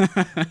from?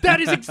 That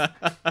is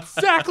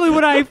exactly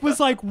what I was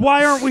like.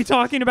 Why aren't we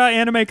talking about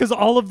anime? Because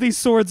all of these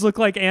swords look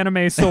like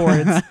anime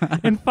swords.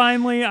 And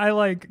finally, I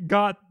like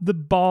got the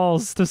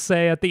balls to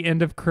say at the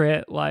end of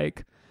crit,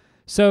 like,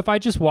 so if I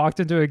just walked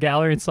into a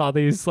gallery and saw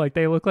these, like,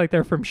 they look like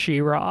they're from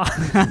She-Ra.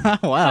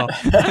 Wow.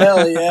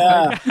 Hell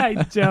yeah.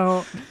 Like,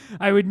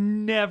 I would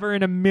never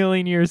in a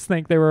million years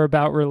think they were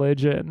about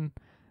religion.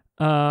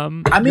 I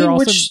mean,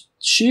 which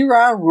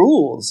She-Ra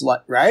rules,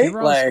 right?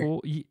 She-Ra's like,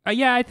 cool.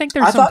 Yeah, I think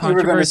there's I some thought you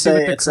were going to controversy say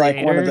with the it's like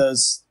one of creator.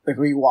 those, like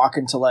we walk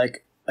into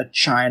like a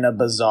China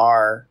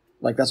bazaar,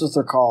 like that's what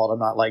they're called. I'm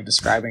not like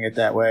describing it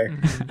that way,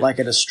 like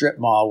at a strip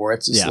mall where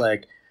it's just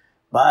like,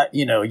 but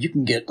you know, you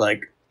can get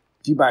like,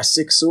 if you buy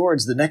 6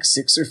 swords, the next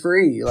 6 are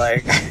free.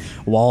 Like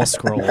Wall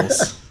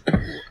scrolls.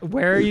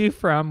 Where are you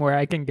from where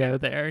I can go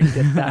there and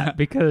get that?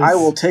 Because I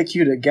will take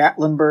you to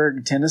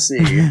Gatlinburg, Tennessee.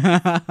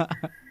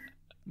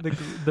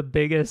 the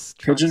biggest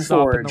truck Pigeon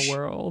stop in Forge. the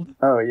world.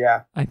 Oh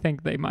yeah. I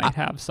think they might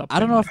have something. I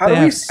don't know if How they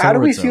do we have how do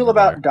we swords feel over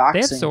about there. They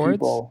have doxing swords?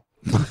 people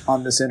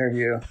on this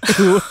interview?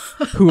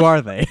 Who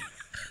are they?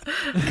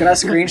 Can I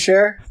screen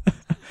share?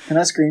 Can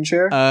I screen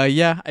share?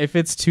 Yeah. If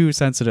it's too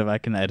sensitive, I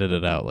can edit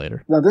it out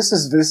later. No, this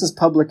is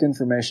public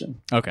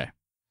information. Okay.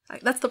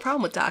 That's the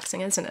problem with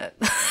doxing, isn't it?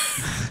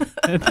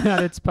 that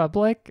it's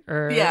public,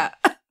 or Yeah.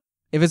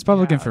 If it's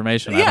public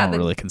information, I Yeah, don't then-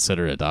 really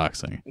consider it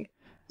doxing.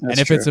 That's and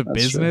if true, it's a that's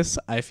business,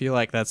 I feel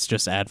like that's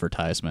just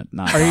advertisement,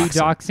 not are you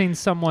doxing. doxing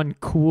someone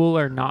cool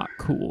or not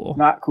cool?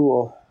 true. Not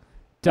cool.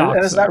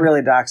 And it's not Doxing.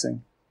 really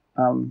doxing.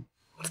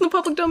 It's in the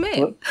public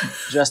domain.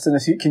 Justin,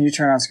 can you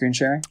turn on screen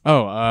sharing?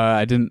 Oh,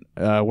 I didn't.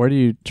 Where do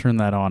you turn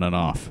that on and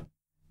off?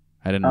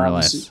 I didn't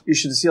realize. So you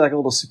should see like a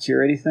little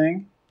security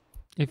thing.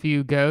 If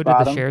you go to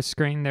Bottom. the share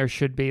screen, there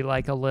should be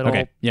like a little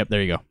Okay. Yep.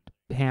 There you go.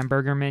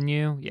 hamburger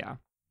menu. Yeah.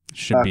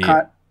 Should be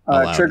allowed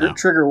now.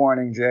 Trigger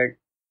warning, Jake.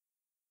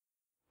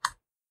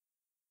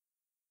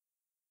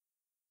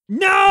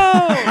 No!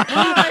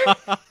 Why?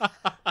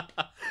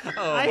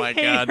 Oh I my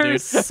hate god, her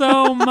dude.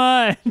 so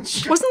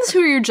much. Wasn't this who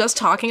you were just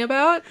talking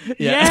about?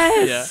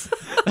 Yes.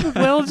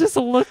 We'll just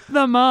look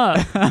them up.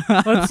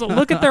 Let's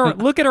look at her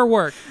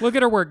work. Look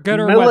at her work. Go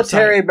to her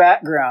Military website.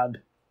 background.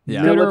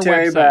 Yeah. Go to her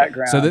Military website.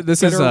 background. So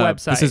this Go is to her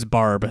website. this is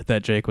Barb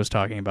that Jake was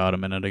talking about a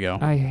minute ago.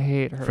 I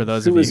hate her. For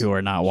those Who of you was- who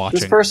are not watching,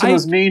 this person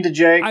was mean to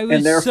Jake, I was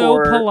and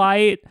therefore so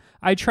polite.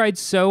 I tried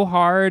so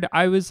hard.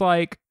 I was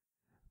like,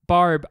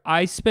 Barb,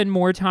 I spend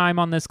more time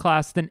on this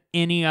class than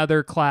any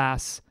other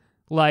class.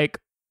 Like,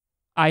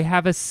 I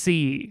have a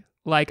C.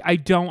 Like, I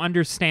don't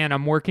understand.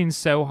 I'm working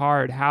so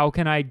hard. How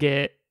can I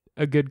get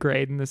a good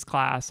grade in this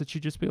class? And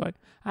she'd just be like,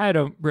 I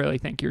don't really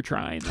think you're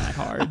trying that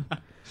hard.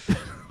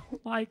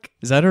 Like,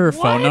 is that her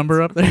phone what?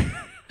 number up there?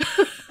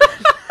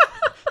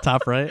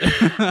 Top right.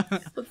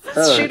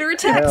 Shoot her a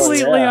text.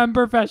 completely yeah.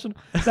 unprofessional.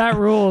 That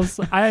rules.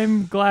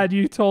 I'm glad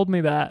you told me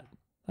that.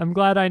 I'm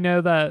glad I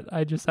know that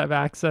I just have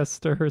access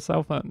to her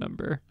cell phone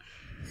number.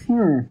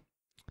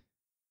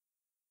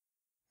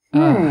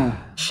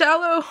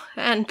 Shallow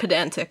and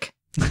pedantic.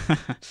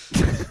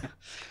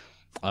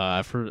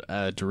 For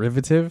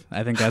derivative,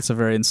 I think that's a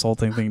very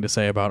insulting thing to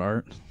say about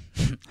art.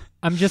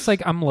 I'm just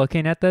like, I'm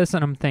looking at this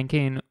and I'm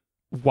thinking,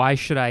 why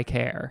should I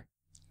care?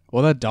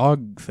 Well, that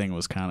dog thing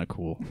was kind of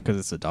cool because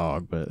it's a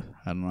dog, but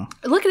I don't know.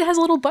 Look, it has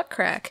a little butt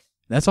crack.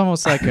 That's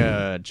almost like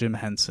a Jim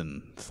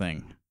Henson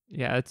thing.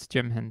 Yeah, it's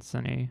Jim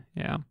Henson-y.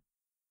 Yeah.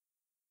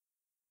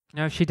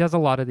 No, she does a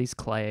lot of these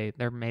clay.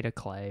 They're made of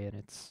clay, and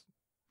it's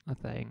a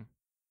thing.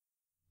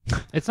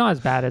 It's not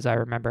as bad as I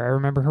remember. I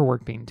remember her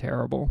work being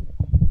terrible.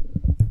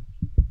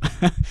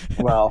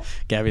 well,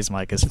 Gabby's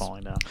mic is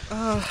falling down.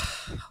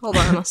 Hold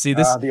on. See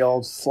this? the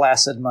old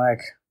flaccid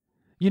mic.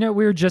 You know,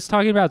 we were just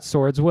talking about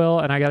swords, Will,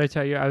 and I got to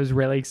tell you, I was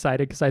really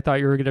excited because I thought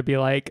you were going to be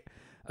like,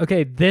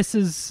 okay, this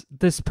is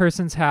this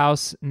person's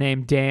house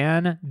named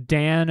Dan.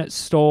 Dan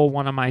stole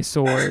one of my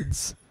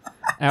swords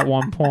at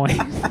one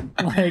point.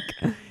 Like,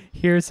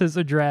 here's his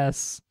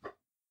address.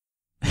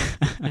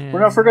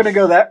 Well, if we're going to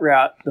go that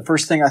route, the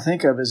first thing I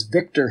think of is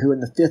Victor, who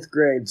in the 5th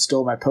grade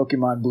stole my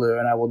Pokemon Blue,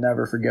 and I will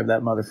never forgive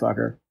that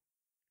motherfucker.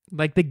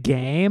 Like the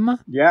game?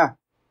 Yeah.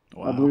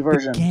 Wow. A blue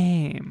version. The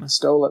game.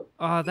 Stole it.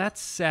 Oh, that's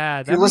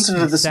sad. If you That listen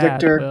makes to me this, sad,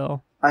 Victor,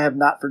 Will. I have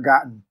not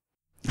forgotten.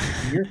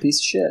 You're a piece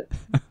of shit.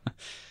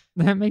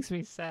 That makes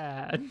me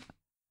sad.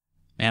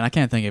 Man, I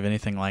can't think of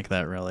anything like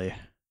that really.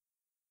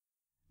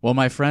 Well,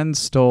 my friend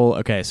stole.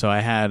 Okay, so I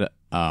had.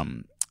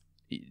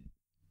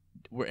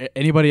 Were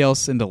anybody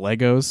else into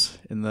Legos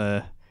in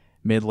the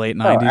mid-late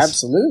 90s? Oh,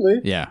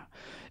 absolutely. Yeah.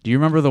 Do you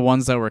remember the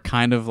ones that were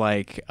kind of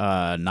like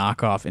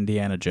knockoff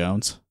Indiana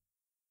Jones?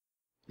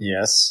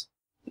 Yes.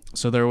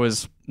 So there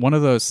was one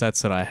of those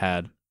sets that I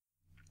had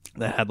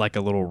that had like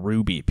a little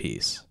ruby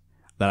piece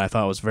that I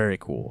thought was very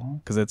cool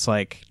because it's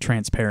like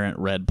transparent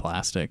red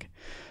plastic.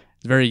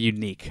 It's very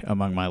unique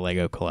among my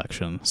Lego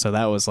collection. So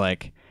that was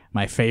like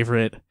my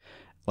favorite,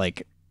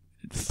 like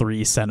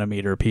 3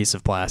 centimeter piece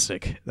of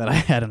plastic that I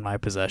had in my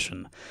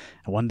possession.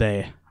 And one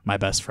day, my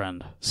best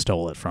friend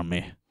stole it from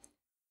me.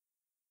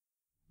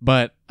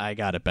 But I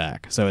got it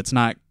back. So it's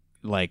not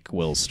like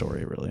Will's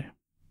story, really.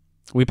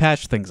 We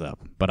patched things up,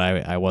 but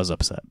I was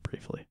upset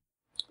briefly.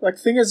 Like,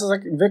 the thing is,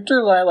 like, Victor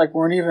and I, like,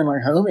 weren't even,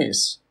 like,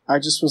 homies. I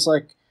just was,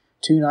 like,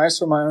 too nice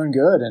for my own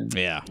good, and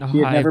he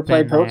had never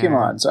played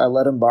Pokemon, so I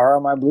let him borrow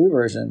my blue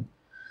version.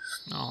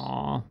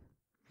 Aww.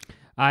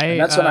 And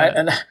that's when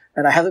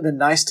I haven't been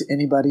nice to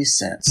anybody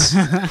since.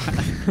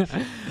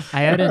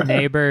 I had a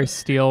neighbor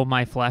steal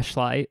my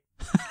fleshlight.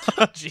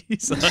 Oh,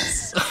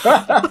 Jesus.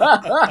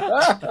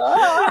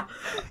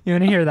 You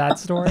want to hear that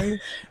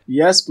story?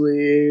 Yes,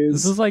 please.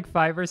 This was like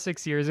 5 or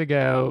 6 years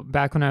ago,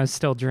 back when I was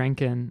still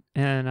drinking,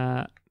 and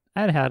I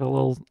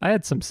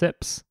had some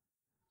sips.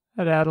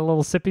 I'd had a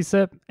little sippy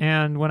sip,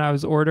 and when I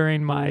was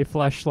ordering my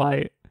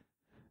fleshlight,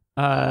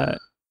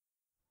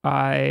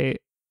 I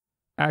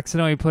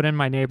accidentally put in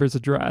my neighbor's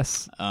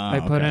address. I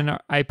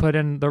put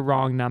in the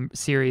wrong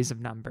series of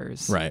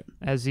numbers, right,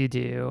 as you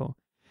do.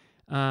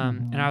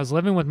 And I was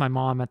living with my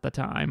mom at the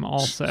time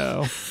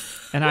also.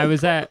 And I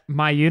was at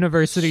my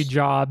university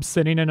job,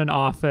 sitting in an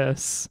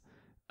office,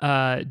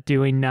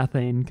 doing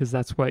nothing, because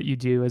that's what you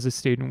do as a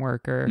student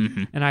worker.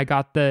 And I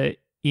got the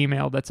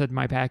email that said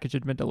my package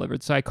had been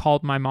delivered. So I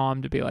called my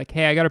mom to be like,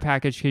 hey, I got a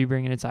package. Can you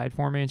bring it inside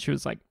for me? And she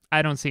was like,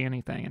 I don't see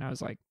anything. And I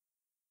was like,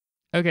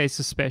 okay,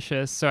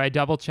 suspicious. So I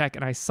double check,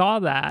 and I saw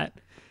that.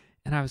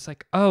 And I was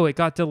like, oh, it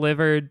got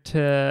delivered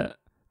to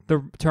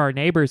our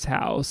neighbor's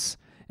house.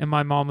 And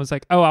my mom was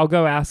like, oh, I'll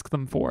go ask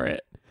them for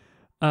it.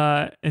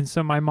 And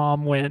so my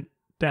mom went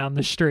down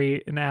the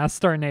street and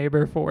asked our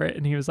neighbor for it.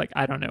 And he was like,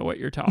 I don't know what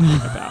you're talking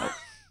about.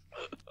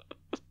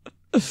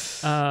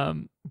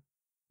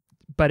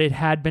 But it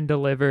had been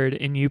delivered,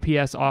 and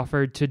UPS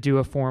offered to do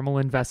a formal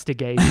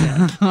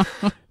investigation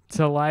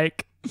to,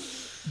 like,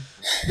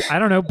 I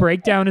don't know,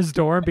 break down his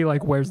door and be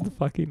like, where's the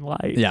fucking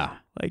light? Yeah.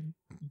 Like,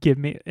 give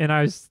me. And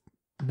I was,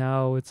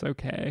 no, it's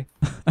okay.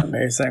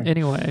 Amazing.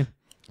 Anyway.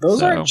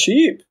 Those aren't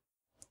cheap.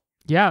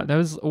 Yeah, that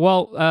was,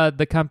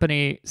 the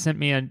company sent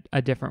me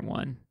a different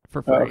one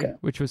for free,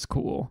 which was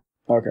cool.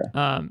 Okay.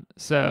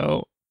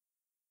 So,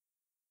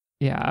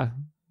 yeah.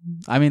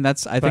 I mean, I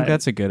think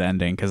that's a good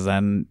ending, because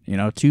then,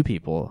 2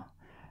 people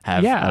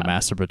have a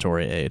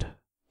masturbatory aid.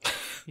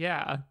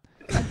 Yeah.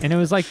 And it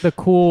was like the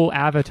cool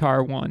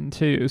Avatar one,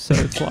 too. So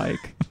it's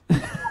like,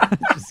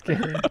 just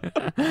kidding.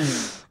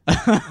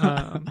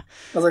 I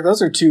was like,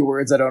 those are 2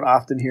 words I don't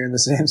often hear in the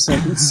same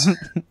sentence.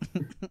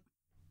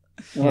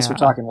 Unless we're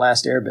talking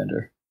Last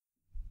Airbender.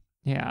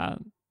 Yeah.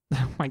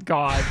 Oh my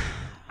God.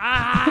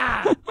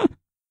 Ah!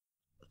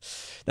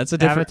 That's a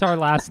different Avatar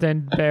Last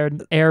Airbender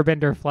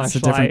fleshlight. That's a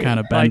different kind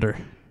of bender.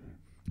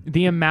 Like,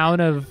 the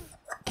amount of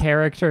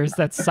characters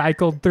that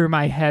cycled through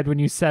my head when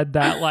you said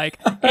that,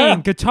 like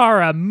Aang,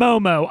 Katara,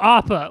 Momo,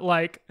 Appa,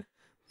 like,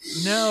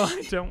 no,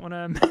 I don't want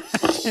to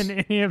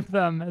imagine any of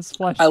them as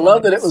fleshlights. I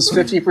love that it was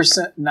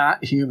 50%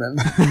 not human.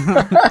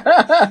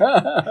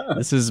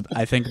 This is,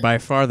 I think, by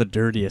far the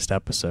dirtiest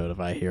episode of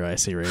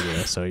iHearIC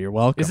Radio, so you're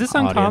welcome. Is this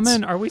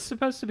uncommon? Are we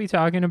supposed to be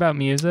talking about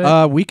music?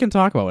 We can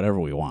talk about whatever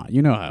we want.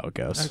 You know how it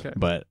goes. Okay.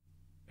 But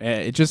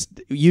it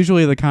just,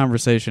 usually the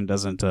conversation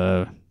doesn't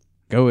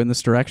go in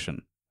this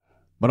direction.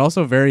 But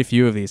also, very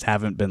few of these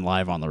haven't been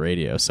live on the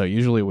radio, so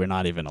usually we're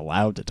not even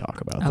allowed to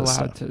talk about this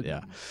stuff. Yeah.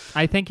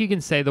 I think you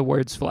can say the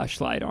words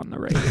fleshlight on the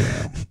radio.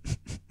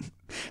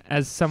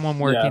 As someone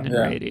working in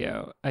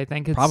radio, I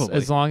think it's probably.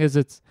 as long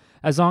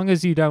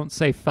as you don't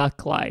say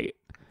fuck light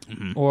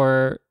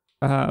or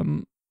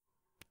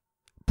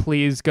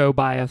please go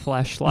buy a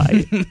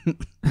fleshlight.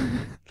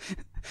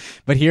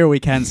 But here we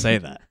can say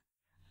that.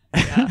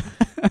 Yeah.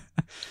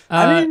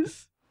 I mean,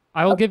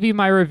 I will give you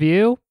my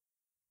review.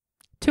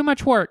 Too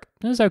much work.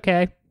 It was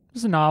okay. It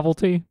was a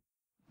novelty.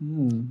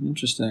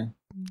 Interesting.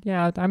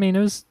 Yeah, I mean, it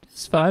was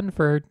fun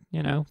for,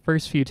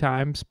 first few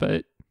times,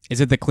 but...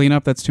 Is it the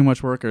cleanup that's too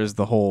much work, or is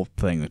the whole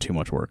thing too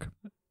much work?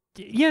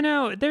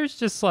 There's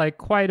just, like,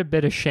 quite a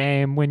bit of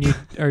shame when you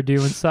are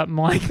doing something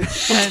like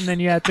that, and then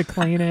you have to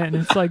clean it, and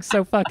it's, like,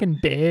 so fucking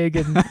big,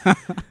 and,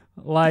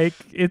 like,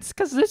 it's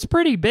because it's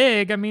pretty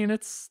big. I mean,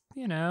 it's,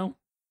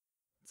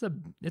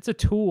 it's a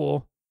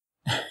tool.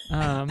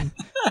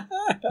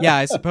 Yeah,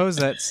 I suppose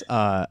that's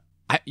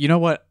you know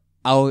what,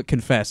 I'll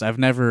confess, I've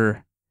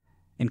never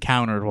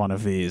encountered one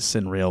of these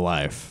in real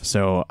life,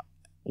 so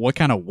what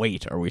kind of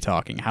weight are we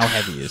talking? How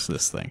heavy is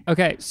this thing?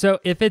 Okay, so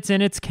if it's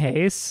in its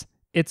case,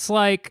 it's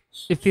like,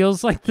 it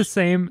feels like the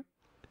same.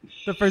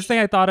 The first thing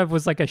I thought of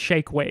was like a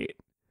shake weight.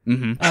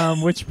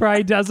 which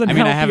probably doesn't I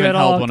help haven't you at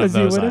held all one of because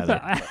you those would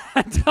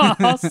have.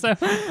 Also,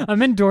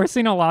 I'm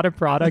endorsing a lot of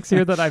products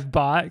here that I've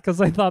bought because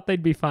I thought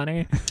they'd be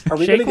funny. Are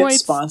we going to get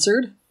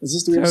sponsored? Is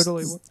this the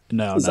totally?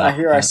 No.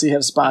 iHearIC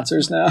have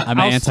sponsors now. I'm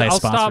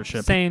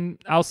anti-sponsorship.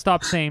 I'll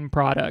stop saying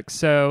products.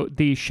 So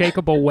the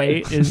shakeable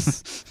weight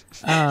is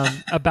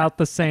about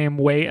the same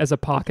weight as a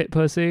pocket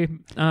pussy,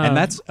 and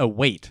that's a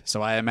weight.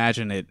 So I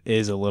imagine it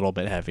is a little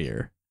bit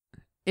heavier.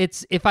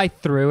 It's if I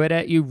threw it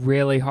at you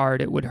really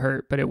hard, it would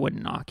hurt, but it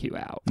wouldn't knock you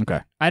out.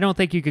 Okay. I don't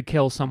think you could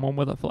kill someone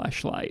with a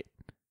fleshlight,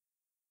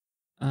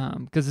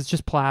 because it's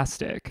just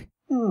plastic.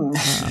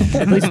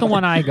 At least the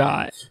one I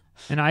got,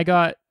 and I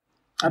got.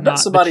 I bet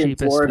somebody in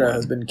Florida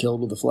has been killed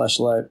with a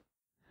fleshlight.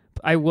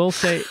 I will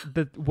say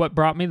that what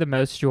brought me the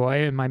most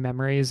joy in my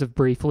memories of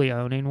briefly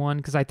owning one,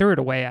 because I threw it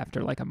away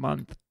after like a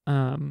month.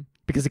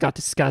 Because it got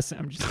disgusting.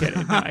 I'm just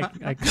kidding.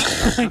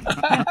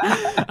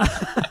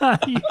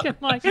 You can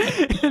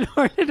in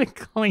order to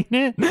clean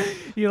it,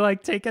 you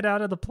take it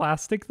out of the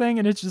plastic thing,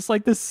 and it's just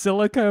like this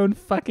silicone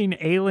fucking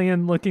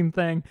alien looking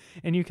thing.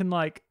 And you can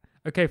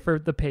okay, for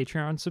the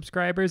Patreon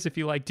subscribers, if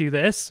you do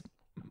this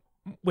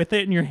with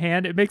it in your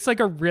hand, it makes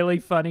a really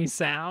funny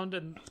sound,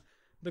 and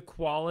the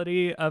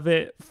quality of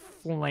it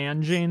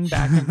flanging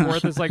back and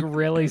forth is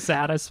really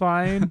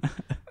satisfying.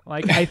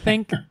 I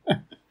think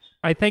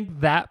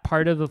that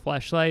part of the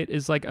fleshlight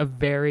is a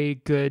very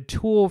good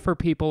tool for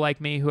people like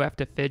me who have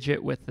to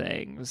fidget with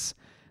things.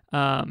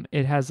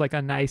 It has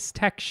a nice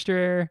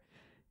texture.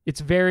 It's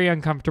very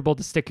uncomfortable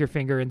to stick your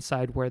finger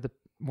inside where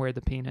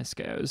the penis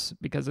goes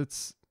because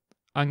it's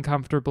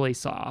uncomfortably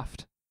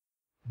soft.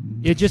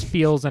 It just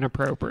feels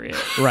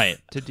inappropriate, right?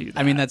 To do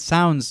that. That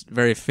sounds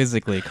very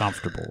physically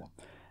comfortable,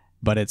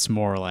 but it's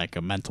more like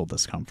a mental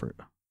discomfort.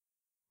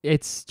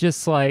 It's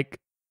just I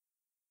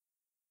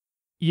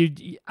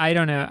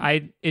don't know.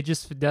 It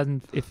just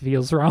doesn't. It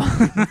feels wrong.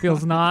 It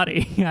feels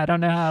naughty. I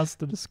don't know how else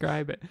to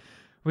describe it.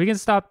 We can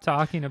stop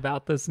talking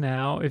about this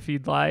now if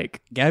you'd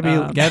like.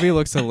 Gabi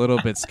looks a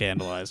little bit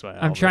scandalized by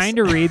all I'm trying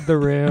to read the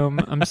room.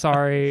 I'm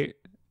sorry.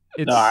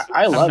 I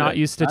love I'm not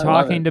used to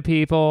talking to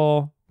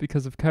people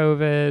because of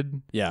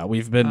COVID. Yeah,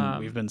 we've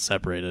been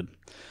separated.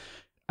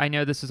 I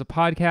know this is a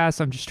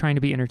podcast. I'm just trying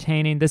to be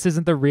entertaining. This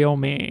isn't the real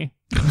me.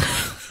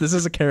 This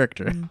is a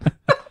character.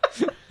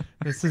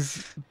 This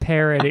is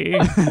parody.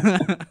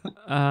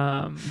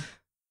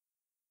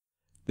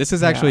 This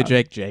is actually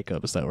Jake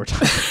Jacobs that we're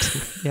talking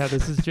to. Yeah,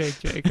 this is Jake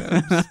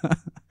Jacobs.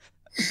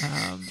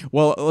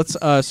 Well, let's.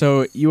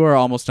 So you are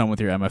almost done with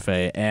your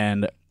MFA,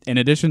 and in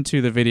addition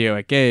to the video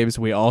at Gabe's,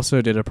 we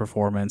also did a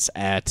performance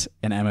at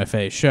an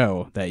MFA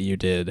show that you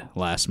did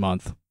last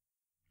month.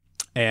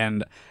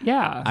 And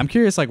yeah, I'm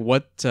curious,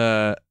 what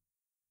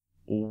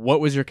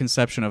was your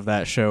conception of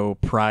that show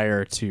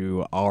prior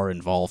to our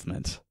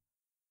involvement?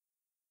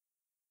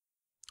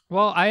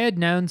 Well, I had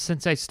known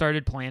since I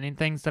started planning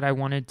things that I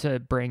wanted to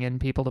bring in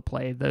people to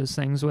play those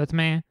things with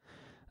me,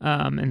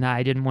 and that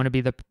I didn't want to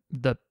be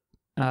the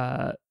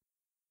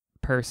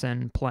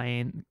person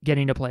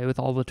getting to play with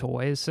all the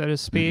toys, so to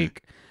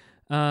speak.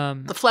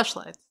 The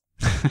fleshlights.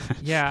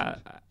 Yeah.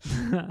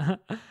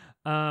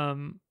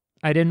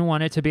 I didn't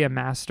want it to be a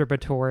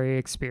masturbatory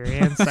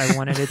experience. I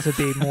wanted it to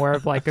be more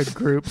of a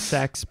group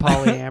sex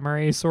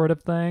polyamory sort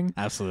of thing.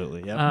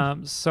 Absolutely, yeah.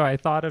 So I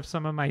thought of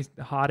some of my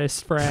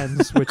hottest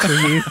friends, which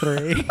are you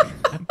three.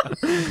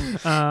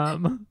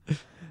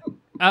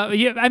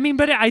 Yeah,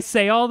 but I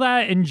say all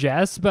that in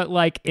jest,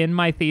 but in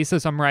my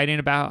thesis, I'm writing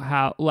about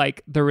how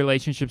the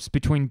relationships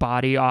between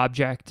body,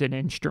 object, and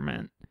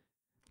instrument.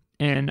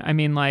 And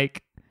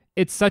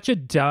it's such a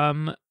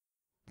dumb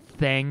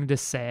thing to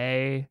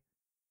say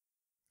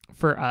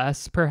for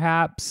us,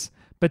 perhaps,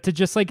 but to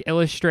just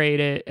illustrate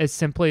it as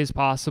simply as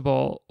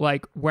possible,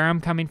 where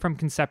I'm coming from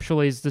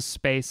conceptually is the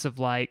space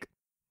of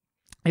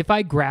if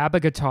I grab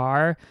a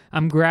guitar,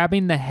 I'm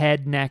grabbing the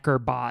head, neck, or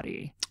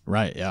body.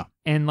 Right, yeah.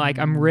 And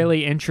I'm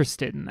really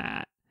interested in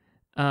that.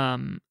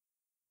 And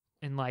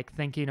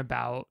thinking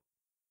about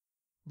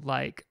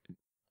when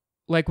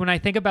I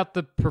think about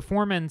the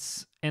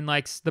performance and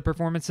the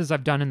performances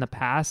I've done in the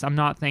past, I'm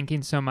not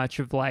thinking so much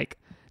of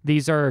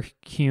these are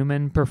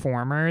human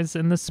performers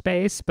in the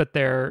space, but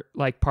they're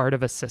part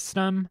of a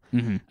system.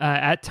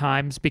 At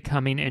times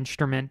becoming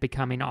instrument,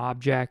 becoming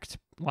object,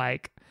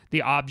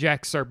 the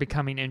objects are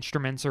becoming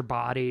instruments or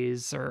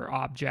bodies or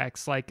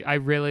objects. I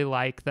really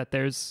like that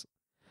there's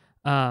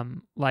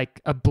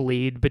a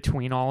bleed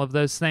between all of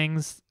those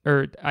things,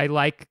 or I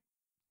like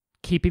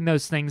keeping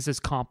those things as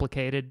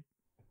complicated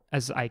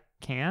as I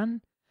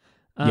can.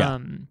 Yeah.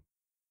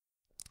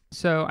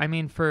 So I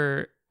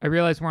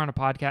realize we're on a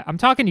podcast. I'm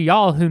talking to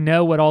y'all who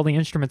know what all the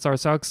instruments are,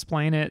 so I'll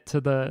explain it to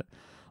the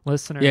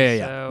listeners.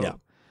 Yeah.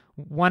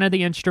 One of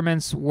the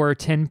instruments were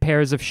 10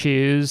 pairs of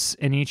shoes,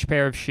 and each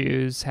pair of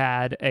shoes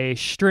had a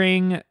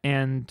string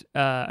and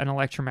an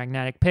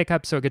electromagnetic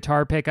pickup, so a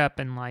guitar pickup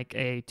and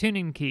a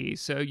tuning key,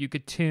 so you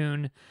could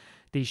tune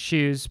these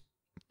shoes.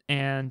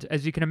 And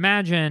as you can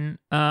imagine,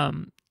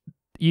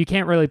 you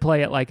can't really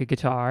play it like a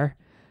guitar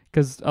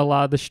because a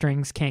lot of the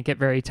strings can't get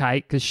very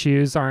tight because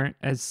shoes aren't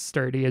as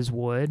sturdy as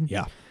wood.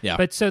 Yeah.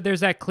 But so there's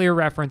that clear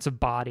reference of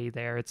body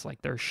there. It's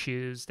like their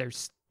shoes, they're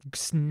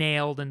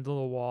nailed into the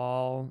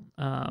wall.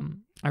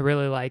 I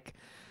really like.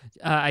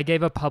 I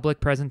gave a public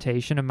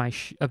presentation of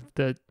of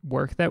the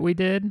work that we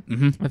did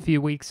a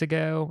few weeks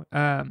ago.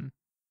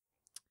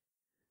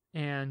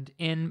 And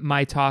in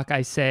my talk,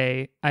 I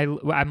say,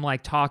 I'm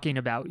like talking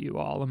about you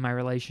all and my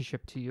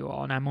relationship to you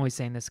all. And I'm always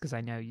saying this because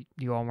I know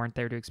you all weren't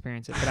there to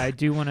experience it. But I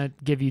do want to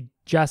give you,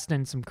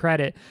 Justin, some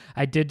credit.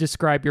 I did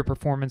describe your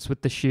performance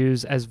with the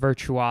shoes as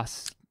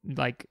virtuous.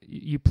 Like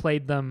you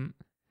played them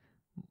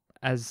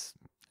as,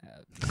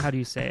 how do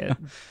you say it?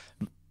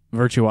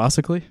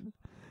 Virtuosically?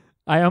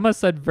 I almost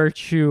said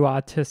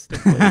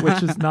virtuotistically,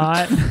 which is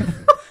not...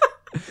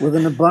 With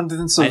an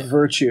abundance of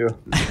virtue.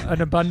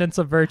 An abundance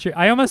of virtue.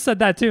 I almost said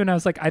that too, and I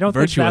was like, I don't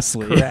think that's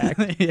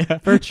correct. Yeah.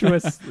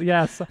 Virtuous,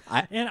 yes.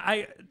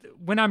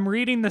 When I'm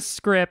reading the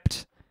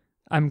script,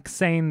 I'm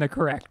saying the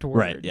correct word.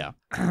 Right, yeah.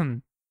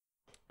 No,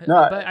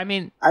 but I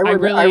mean, I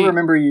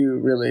remember you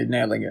really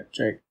nailing it,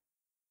 Jake.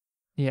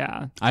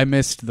 Yeah. I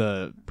missed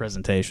the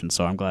presentation,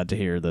 so I'm glad to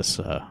hear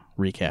this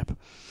recap.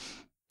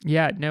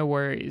 Yeah, no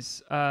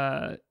worries.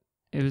 It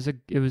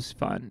was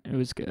fun. It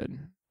was good.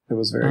 It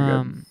was very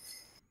good.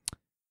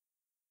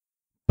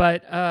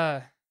 But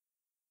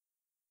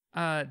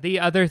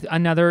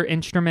another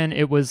instrument,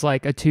 it was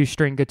like a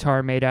 2-string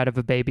guitar made out of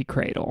a baby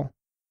cradle.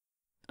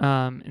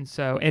 And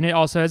it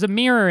also has a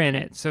mirror in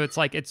it, so it's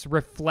like it's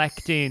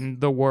reflecting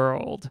the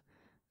world.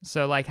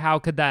 So like how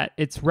could that,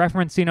 it's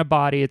referencing a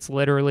body, it's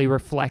literally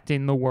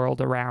reflecting the world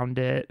around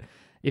it.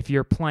 If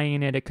you're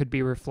playing it, it could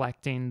be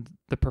reflecting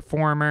the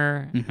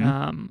performer.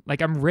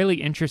 Like I'm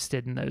really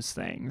interested in those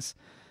things.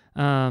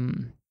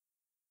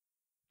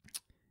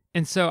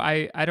 And so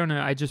I don't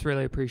know, I just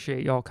really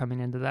appreciate y'all coming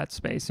into that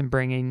space and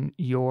bringing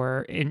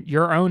your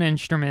own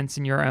instruments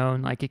and your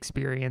own like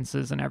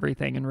experiences and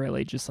everything, and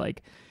really just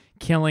like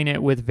killing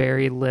it with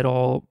very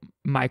little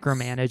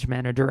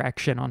micromanagement or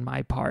direction on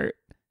my part.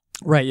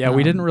 Right, yeah,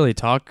 we didn't really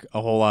talk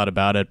a whole lot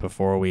about it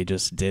before we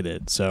just did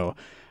it. So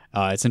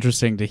it's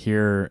interesting to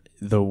hear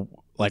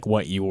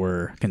what you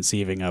were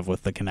conceiving of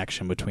with the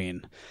connection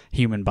between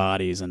human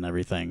bodies and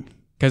everything.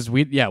 Because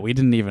we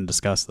didn't even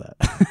discuss that.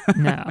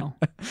 No.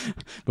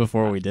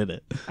 Before we did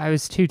it. I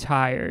was too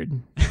tired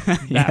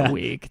that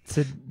week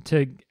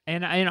to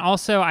and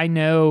also I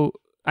know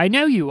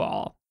you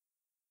all,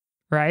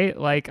 right?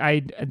 Like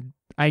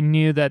I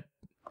knew that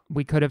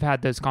we could have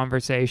had those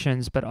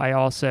conversations, but I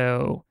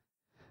also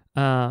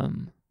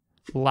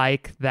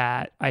like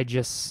that I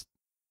just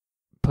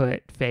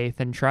put faith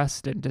and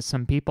trust into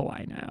some people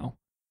I know.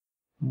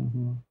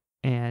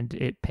 And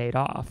it paid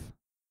off.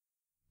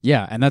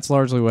 Yeah, and that's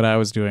largely what I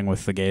was doing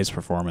with the Gaze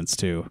performance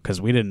too,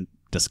 because we didn't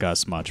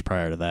discuss much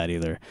prior to that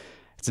either.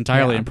 It's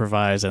entirely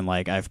improvised, and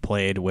like I've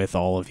played with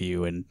all of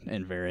you in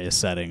various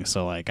settings,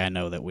 so like I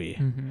know that we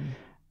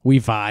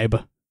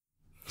vibe,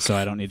 so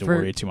I don't need to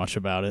worry too much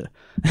about it.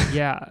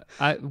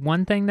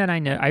 One thing that I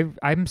know,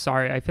 I'm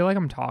sorry, I feel like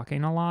I'm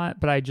talking a lot,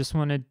 but I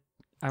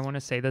want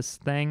to say this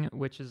thing,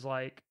 which is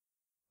like,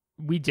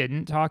 we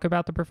didn't talk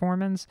about the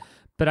performance,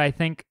 but I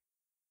think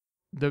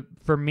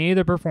for me,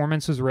 the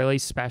performance was really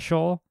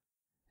special,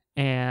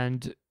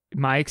 and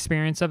my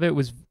experience of it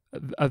was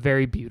a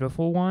very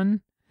beautiful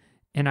one.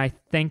 And I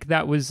think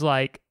that was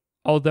like,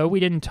 although we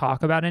didn't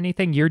talk about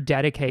anything, your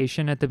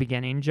dedication at the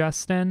beginning,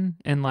 Justin,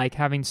 and like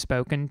having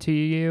spoken to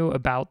you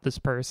about this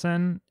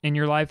person in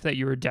your life that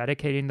you were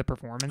dedicating the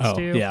performance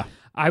to,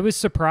 I was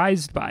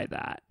surprised by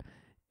that.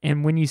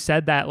 And when you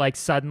said that, like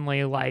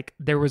suddenly, like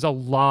there was a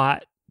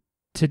lot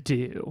to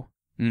do.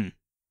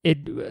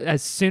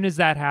 As soon as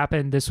that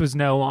happened, this was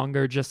no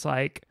longer just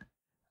like,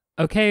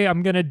 okay,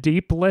 I'm going to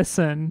deep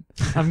listen.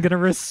 I'm going to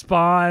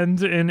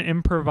respond and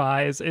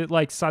improvise. It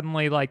like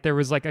suddenly like there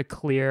was like a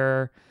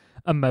clear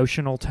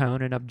emotional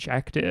tone and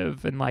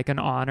objective and like an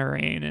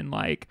honoring, and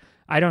like,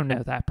 I don't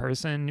know that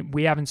person.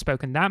 We haven't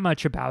spoken that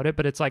much about it,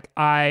 but it's like,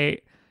 I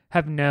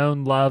have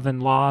known love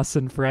and loss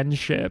and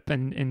friendship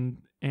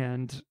and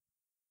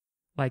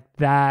like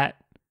that.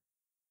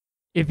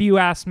 If you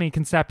ask me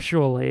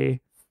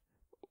conceptually,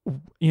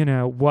 you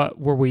know, what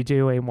were we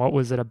doing? What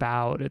was it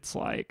about? It's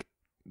like,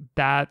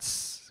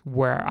 that's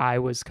where I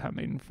was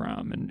coming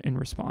from and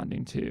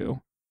responding to.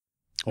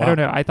 Wow. I don't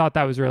know. I thought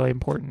that was really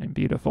important and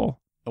beautiful.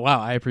 Wow.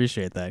 I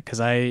appreciate that.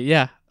 Cause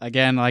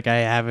again, like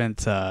I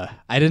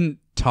didn't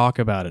talk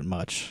about it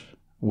much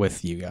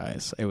with you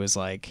guys. It was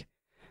like,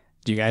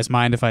 do you guys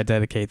mind if I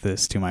dedicate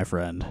this to my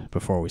friend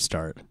before we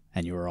start?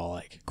 And you were all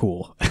like,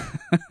 cool.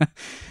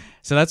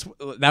 So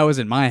that was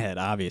in my head,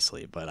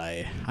 obviously, but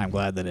I'm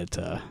glad that it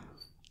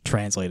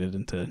translated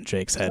into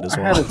Jake's head as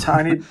well.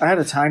 I had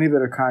a tiny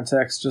bit of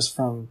context just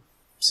from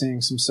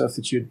seeing some stuff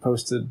that you had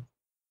posted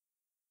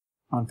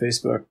on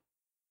Facebook.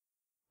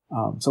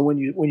 So when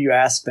you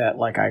asked that,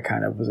 like, I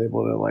kind of was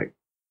able to like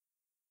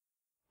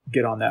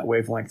get on that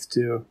wavelength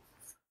too.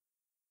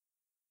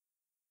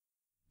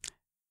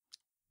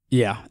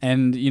 Yeah,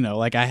 and you know,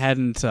 like I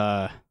hadn't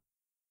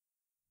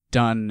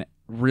done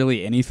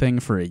really anything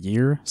for a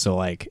year. So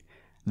like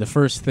the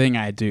first thing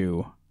I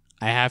do,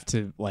 I have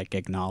to like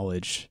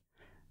acknowledge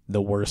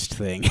the worst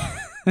thing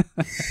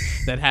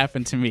that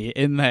happened to me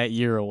in that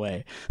year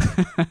away.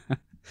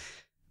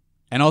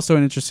 And also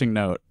an interesting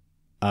note,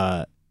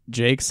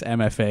 Jake's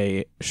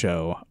MFA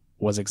show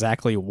was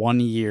exactly 1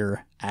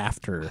 year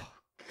after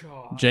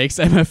Jake's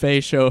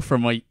MFA show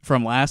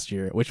from last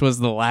year, which was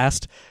the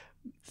last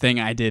thing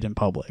I did in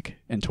public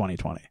in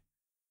 2020.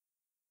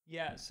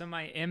 Yeah, so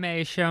my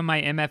MA show,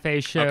 my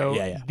MFA show,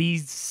 the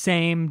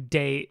same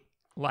date,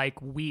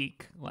 like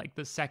week, like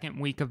the second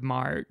week of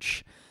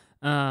March.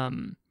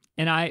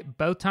 And I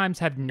both times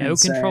have no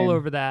control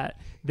over that.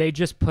 They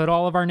just put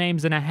all of our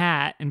names in a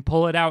hat and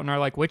pull it out and are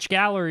like, which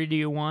gallery do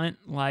you want?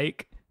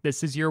 Like,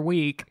 this is your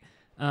week.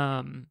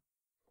 Yeah,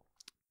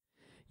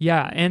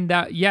 and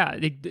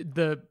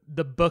the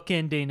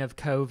bookending of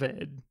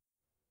COVID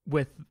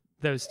with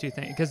those two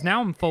things, because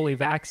now I'm fully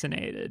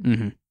vaccinated.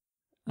 Mm-hmm.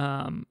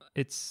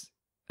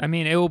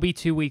 It will be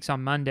 2 weeks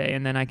on Monday,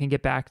 and then I can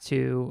get back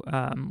to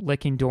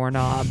licking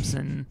doorknobs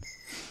and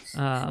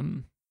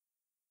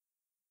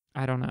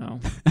I don't know.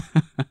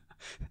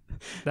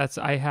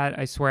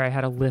 I swear I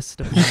had a list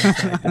of things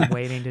that I've been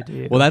waiting to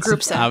do. Well,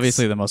 that's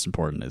obviously the most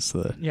important is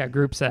the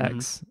group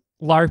sex.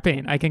 Mm-hmm.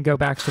 LARPing. I can go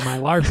back to my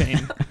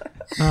LARPing.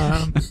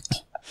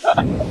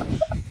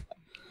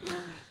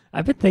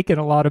 I've been thinking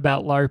a lot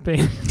about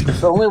LARPing.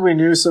 If only we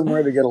knew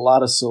somewhere to get a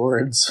lot of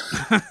swords.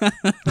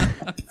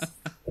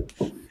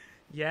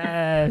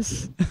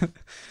 Yes.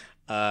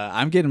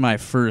 I'm getting my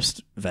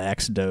first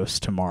vax dose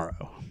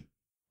tomorrow.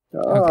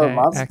 Oh,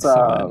 okay,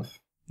 excellent.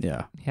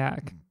 Yeah. Yeah.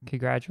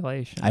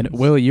 Congratulations.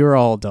 Will, you're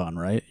all done,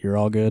 right? You're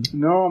all good?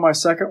 No, my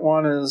second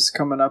one is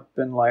coming up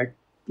in like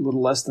a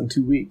little less than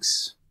 2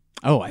 weeks.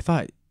 Oh, I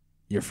thought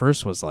your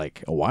first was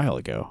like a while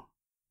ago.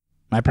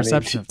 My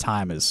perception of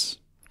time is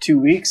 2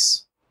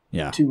 weeks.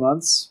 Yeah. 2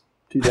 months.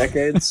 2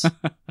 decades.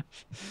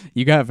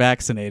 You got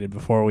vaccinated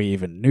before we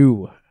even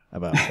knew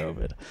about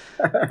COVID.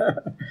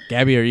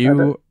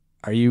 Gabi,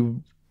 are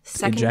you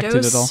second injected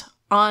dose at all?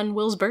 On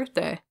Will's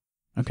birthday?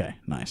 Okay,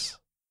 nice.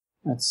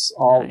 That's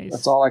all. Nice.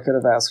 That's all I could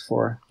have asked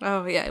for.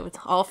 Oh yeah, it was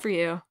all for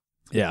you.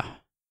 Yeah.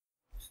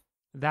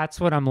 That's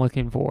what I'm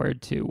looking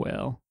forward to,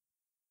 Will.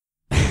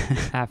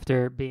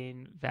 After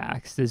being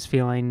vaxxed, is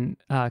feeling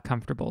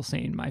comfortable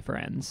seeing my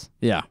friends.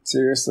 Yeah.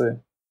 Seriously.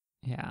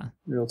 Yeah.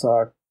 Real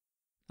talk.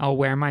 I'll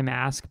wear my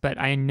mask, but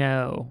I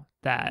know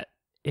that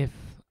if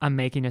I'm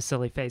making a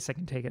silly face, I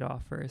can take it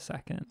off for a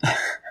second.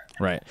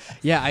 Right.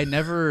 Yeah, I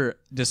never,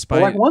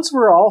 despite... Well, like, once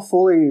we're all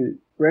fully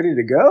ready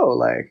to go,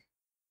 like...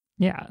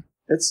 Yeah.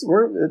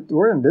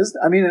 We're in business.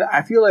 I mean,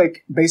 I feel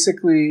like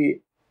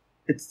basically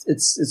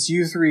it's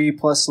you three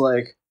plus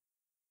like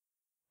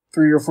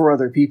 3 or 4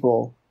 other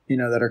people, you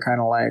know, that are kind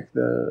of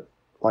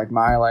like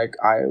my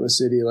Iowa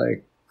City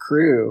like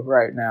crew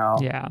right now.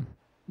 Yeah.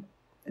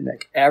 And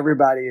like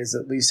everybody has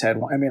at least had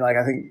one. I mean, like,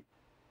 I think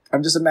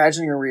I'm just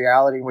imagining a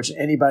reality in which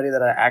anybody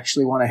that I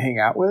actually want to hang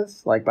out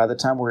with, like by the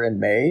time we're in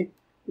May,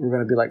 we're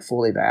going to be like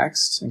fully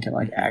vaxxed and can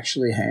like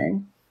actually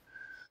hang.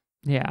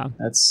 Yeah.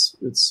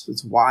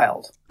 It's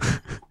wild.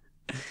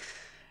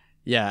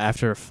 Yeah,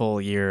 after a full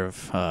year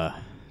of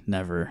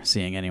never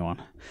seeing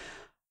anyone.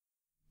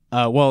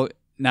 Well,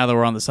 now that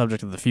we're on the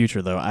subject of the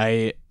future,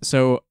 though,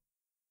 so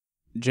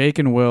Jake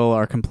and Will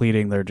are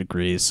completing their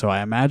degrees, so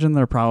I imagine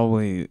they're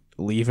probably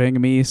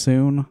leaving me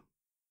soon.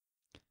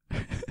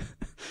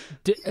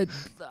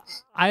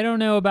 I don't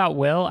know about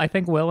Will. I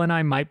think Will and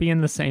I might be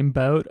in the same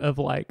boat of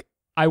like,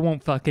 I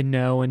won't fucking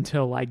know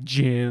until like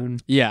June.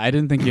 Yeah, I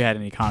didn't think you had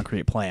any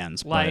concrete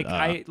plans. Like, but,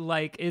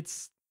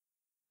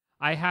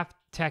 I have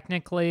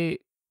technically,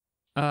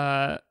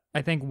 I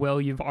think,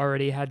 Will, you've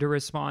already had to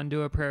respond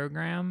to a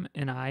program,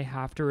 and I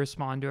have to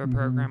respond to a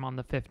program on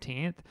the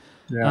 15th.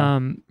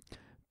 Yeah.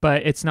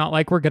 But it's not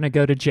like we're going to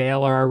go to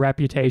jail or our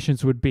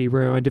reputations would be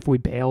ruined if we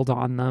bailed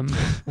on them,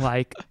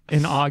 like,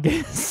 in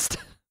August.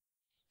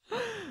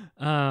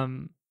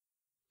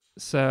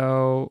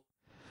 So,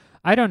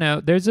 I don't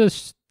know.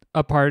 There's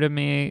a part of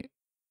me,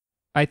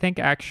 I think,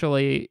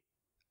 actually,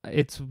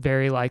 it's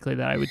very likely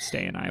that I would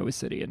stay in Iowa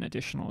City an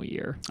additional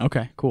year.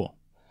 Okay, cool.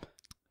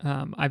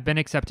 I've been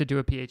accepted to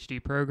a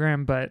PhD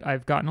program, but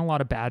I've gotten a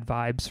lot of bad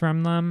vibes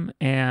from them,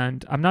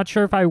 and I'm not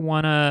sure if I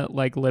want to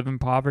like live in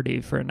poverty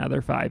for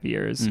another 5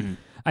 years. Mm.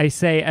 I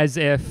say as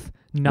if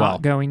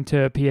not going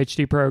to a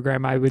PhD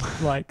program, I would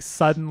like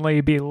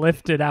suddenly be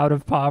lifted out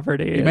of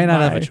poverty. You may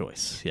not have a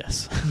choice.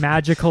 Yes,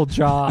 magical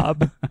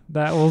job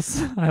that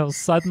I will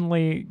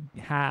suddenly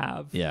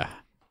have. Yeah,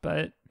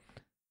 but.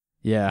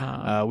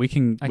 Yeah, we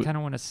can. I kind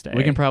of want to stay.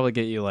 We can probably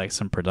get you like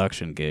some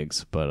production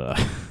gigs, but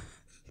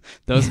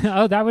those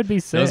that would be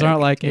sick. Those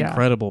aren't like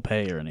incredible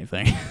pay or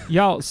anything.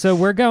 Y'all, so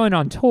we're going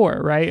on tour,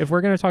 right? If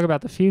we're going to talk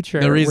about the future,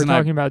 we're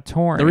talking about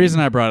touring. The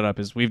reason I brought it up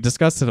is we've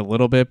discussed it a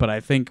little bit, but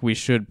I think we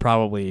should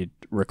probably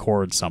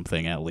record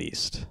something at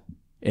least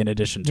in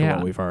addition to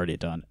what we've already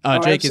done.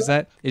 Jake,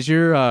 is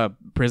your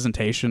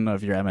presentation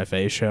of your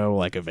MFA show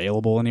like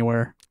available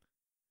anywhere?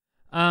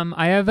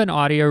 I have an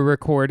audio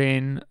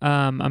recording.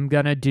 I'm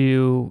gonna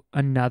do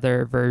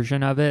another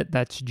version of it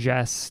that's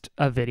just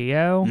a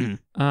video.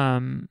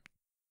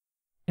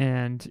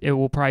 And it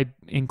will probably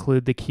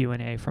include the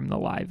Q&A from the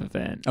live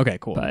event. Okay,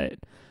 cool. But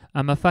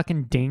I'm a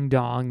fucking ding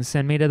dong.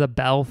 Send me to the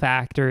Bell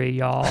Factory,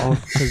 y'all,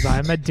 because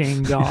I'm a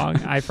ding dong.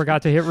 I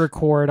forgot to hit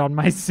record on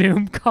my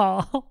Zoom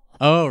call.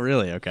 Oh,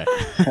 really? Okay.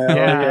 Hell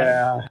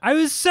yeah. I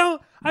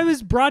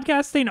was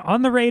broadcasting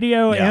on the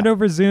radio and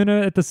over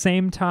Zuna at the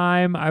same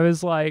time. I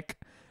was like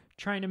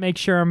trying to make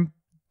sure I'm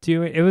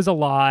doing. It was a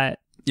lot.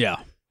 Yeah.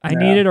 I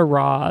needed a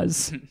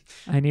Roz.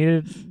 I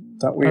needed.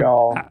 Don't we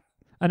all?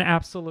 An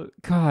absolute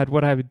God,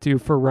 what I would do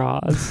for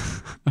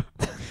Roz.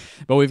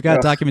 But we've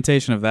got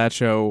documentation of that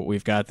show.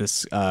 We've got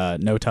this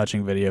no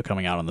touching video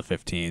coming out on the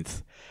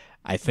 15th.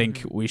 I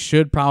think we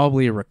should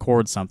probably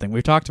record something.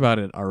 We've talked about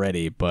it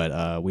already,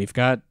 but we've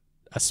got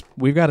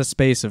a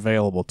space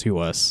available to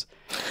us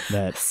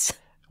that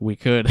we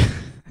could.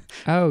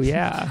 Oh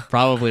yeah,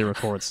 probably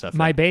record stuff.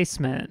 My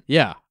basement.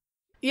 Yeah.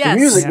 Yes. The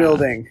music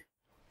building.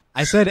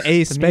 I said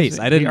a space.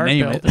 I didn't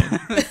name it.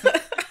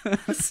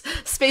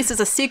 Space is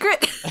a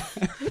secret.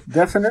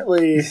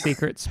 Definitely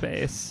secret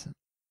space.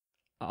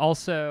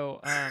 Also,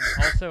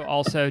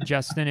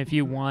 Justin, if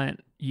you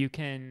want, you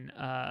can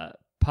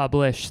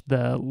publish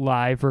the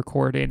live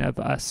recording of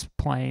us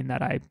playing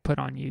that I put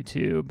on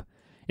YouTube.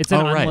 It's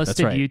an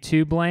unlisted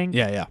YouTube link.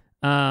 Yeah.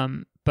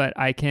 But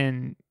I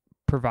can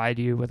provide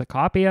you with a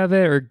copy of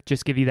it, or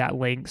just give you that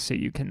link so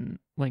you can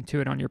link to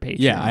it on your Patreon.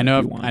 Yeah, I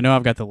know. I know.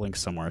 I've got the link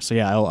somewhere. So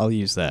yeah, I'll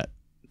use that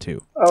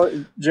too.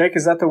 Oh, Jake,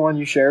 is that the one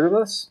you shared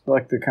with us?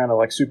 Like the kind of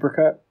like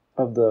supercut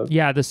of the?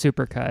 Yeah, the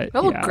supercut.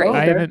 Oh, yeah. great!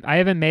 Okay. I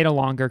haven't made a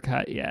longer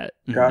cut yet.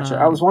 Gotcha.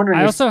 I was wondering.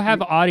 I also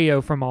have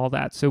audio from all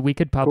that, so we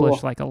could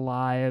publish like a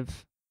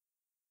live.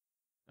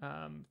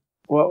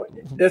 Well,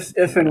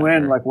 if and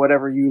when like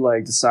whatever you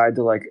like decide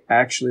to like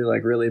actually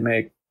like really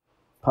make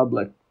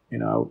public, you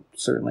know,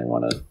 certainly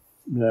want to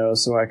know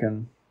so I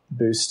can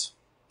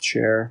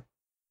share.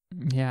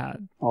 Yeah.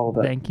 All of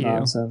that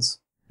nonsense.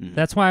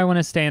 That's why I want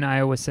to stay in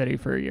Iowa City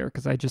for a year,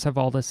 because I just have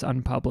all this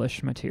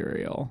unpublished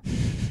material.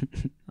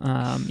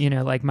 You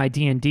know, like my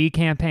D&D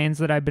campaigns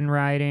that I've been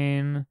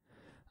writing,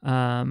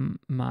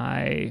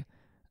 my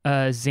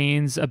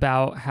zines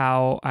about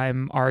how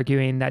I'm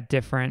arguing that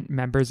different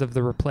members of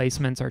the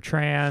Replacements are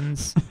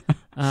trans.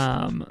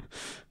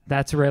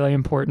 That's really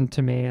important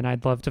to me, and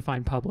I'd love to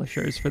find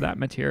publishers for that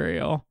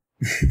material.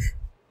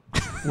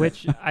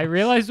 Which I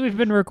realize we've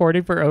been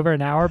recording for over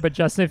an hour, but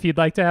Justin, if you'd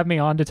like to have me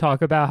on to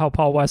talk about how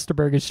Paul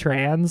Westerberg is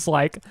trans,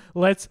 like,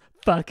 let's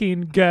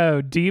fucking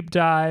go deep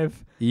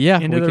dive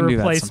into the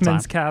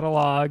Replacements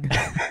catalog,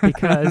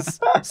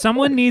 because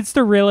someone needs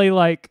to really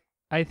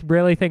I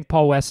really think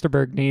Paul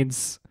Westerberg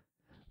needs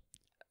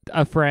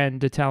a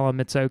friend to tell him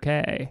it's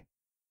okay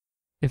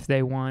if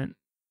they want.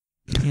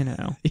 You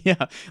know,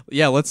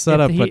 yeah. Let's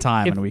set up a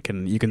time and you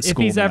can school if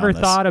he's me ever on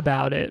this. thought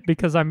about it,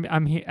 because I'm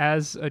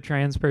as a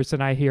trans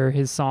person, I hear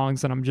his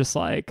songs and I'm just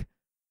like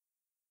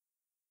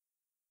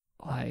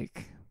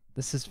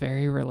this is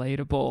very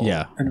relatable.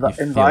 Yeah,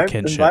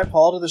 invite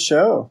Paul to the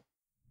show.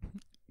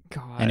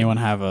 God, anyone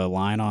have a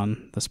line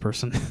on this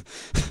person?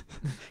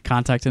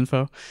 Contact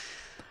info.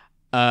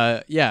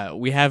 Yeah,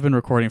 we have been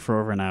recording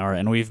for over an hour,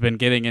 and we've been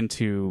getting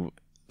into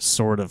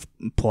sort of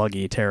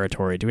pluggy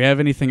territory. Do we have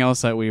anything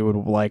else that we would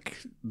like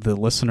the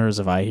listeners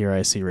of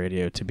iHearIC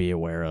Radio to be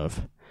aware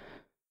of?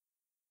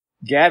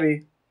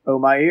 Gabi, oh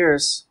my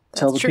ears,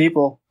 tell the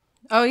people.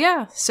 Oh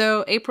yeah,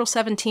 so April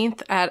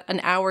 17th at an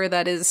hour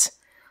that is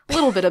a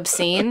little bit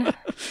obscene.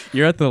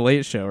 You're at the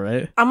Late Show,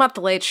 right? I'm at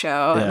the Late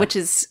Show, which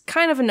is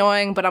kind of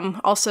annoying, but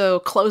I'm also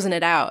closing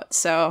it out.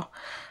 So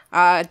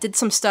did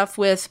some stuff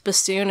with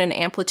bassoon and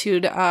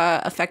amplitude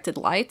affected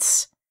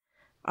lights.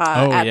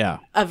 At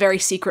a very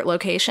secret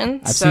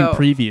location. I've seen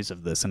previews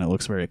of this and it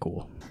looks very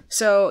cool.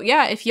 So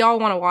yeah, if y'all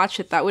want to watch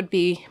it, that would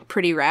be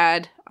pretty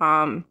rad.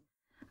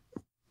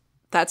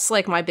 That's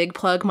like my big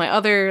plug. My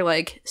other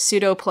like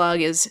pseudo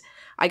plug is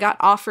I got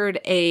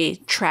offered a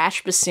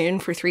trash bassoon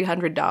for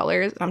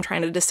 $300. I'm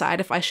trying to decide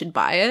if I should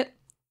buy it.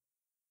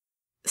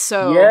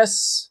 So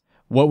yes.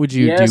 What would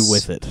you do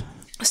with it?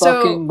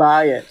 Fucking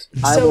buy it.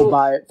 I will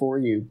buy it for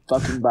you.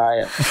 Fucking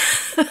buy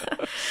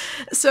it.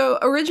 So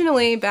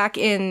originally back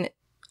in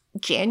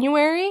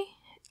January,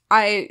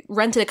 I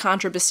rented a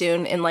contra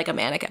bassoon in like a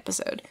Manic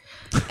episode,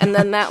 and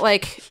then that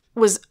like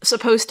was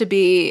supposed to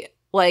be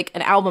like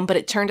an album, but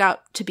it turned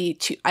out to be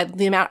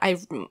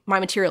my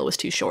material was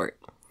too short.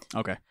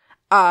 Okay.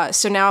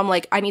 So now I'm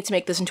like, I need to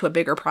make this into a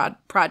bigger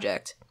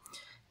project,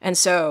 and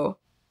so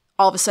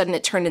all of a sudden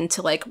it turned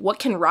into like, what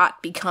can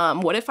rot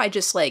become? What if I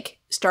just like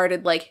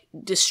started like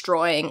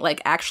destroying,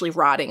 like actually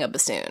rotting a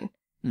bassoon,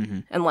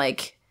 and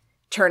like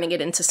turning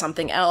it into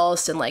something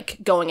else and like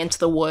going into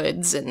the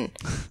woods and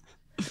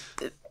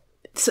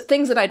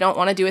things that I don't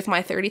want to do with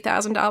my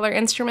 $30,000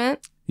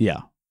 instrument. Yeah.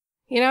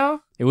 You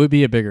know? It would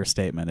be a bigger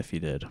statement if you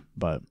did,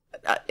 but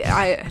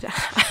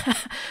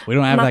we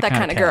don't have not that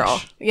kind of cash.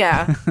 girl.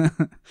 Yeah.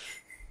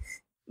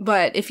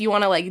 But if you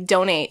want to like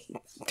donate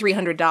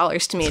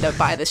 $300 to me to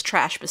buy this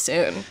trash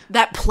bassoon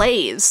that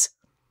plays,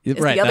 is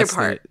right, the other that's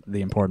part.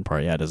 The important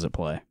part. Yeah, does it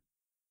play?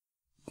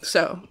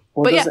 So,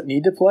 well, does it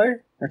need to play?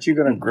 Aren't you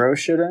going to grow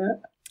shit in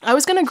it? I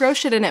was going to grow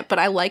shit in it, but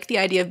I like the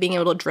idea of being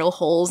able to drill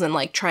holes and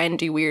like try and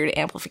do weird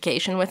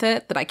amplification with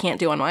it that I can't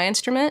do on my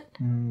instrument.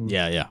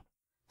 Yeah.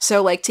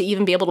 So like to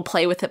even be able to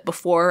play with it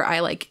before I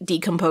like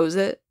decompose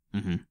it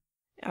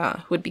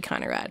would be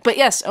kind of rad. But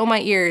yes, Oh My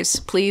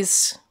Ears,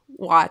 please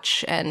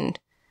watch and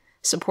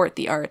support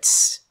the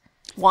arts.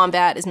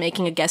 Wombat is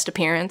making a guest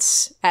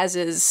appearance, as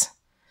is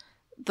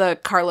the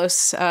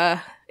Carlos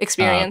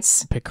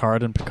experience.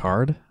 Picard and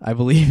Picard, I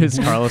believe is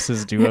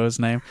Carlos's duo's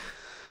name.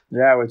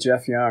 Yeah, with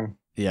Jeff Young.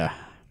 Yeah.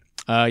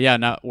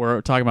 Now we're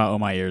talking about Oh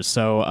My Ears.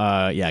 So,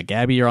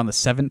 Gabi, you're on the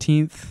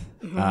 17th.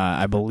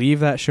 I believe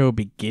that show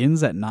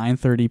begins at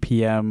 9:30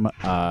 p.m.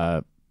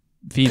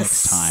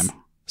 Phoenix time,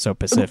 so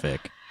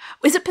Pacific.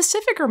 Is it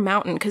Pacific or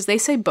Mountain? Because they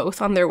say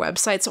both on their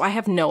website, so I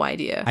have no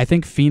idea. I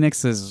think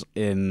Phoenix is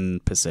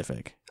in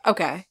Pacific.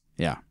 Okay.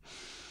 Yeah.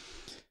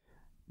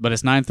 But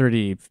it's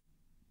 9:30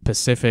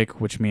 Pacific,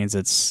 which means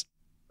it's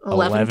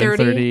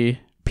 11:30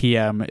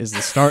 p.m. is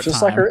the start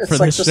time for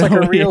the show. It's like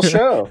a real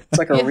show. It's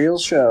like a real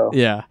show.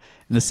 Yeah.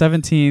 And the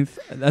 17th,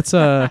 that's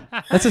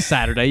a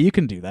Saturday. You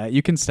can do that.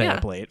 You can stay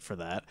up late for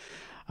that.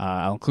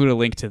 I'll include a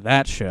link to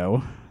that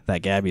show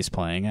that Gabi's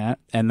playing at.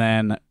 And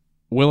then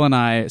Will and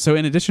I, so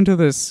in addition to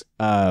this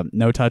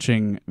No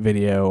Touching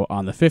video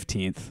on the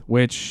 15th,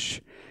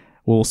 which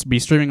will be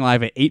streaming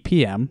live at 8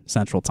 p.m.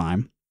 Central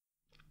Time,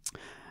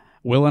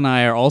 Will and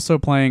I are also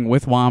playing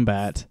with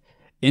Wombat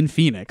in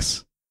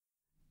Phoenix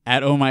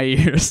at Oh My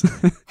Ears.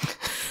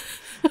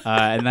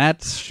 And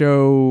that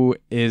show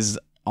is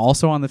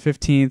also on the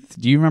 15th.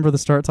 Do you remember the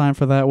start time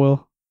for that,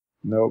 Will?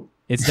 Nope.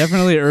 It's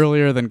definitely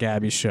earlier than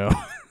Gabi's show.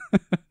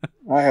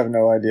 I have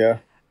no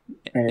idea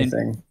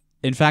anything.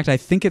 In fact, I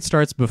think it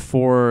starts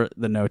before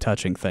the No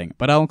Touching thing,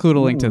 but I'll include a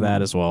link to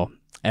that as well.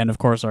 And of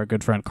course, our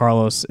good friend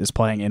Carlos is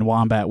playing in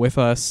Wombat with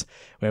us.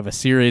 We have a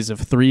series of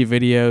 3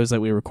 videos that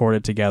we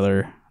recorded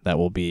together that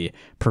will be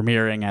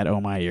premiering at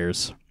Oh My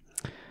Ears.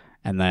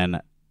 And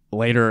then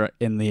later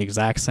in the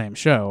exact same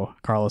show,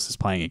 Carlos is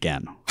playing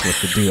again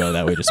with the duo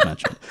that we just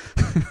mentioned.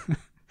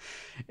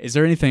 Is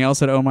there anything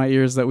else at Oh My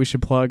Ears that we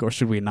should plug, or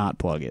should we not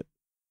plug it?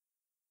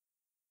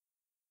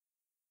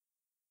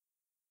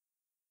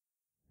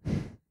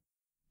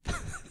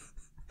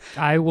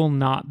 I will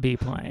not be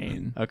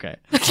playing. Okay.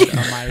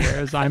 Oh My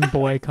Ears. I'm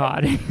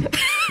boycotting.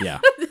 Yeah.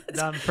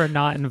 Them for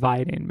not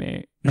inviting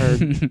me, or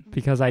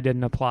because I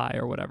didn't apply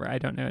or whatever. I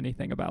don't know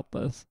anything about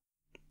this.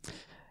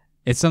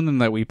 It's something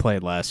that we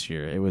played last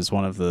year. It was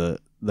one of the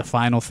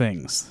final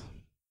things.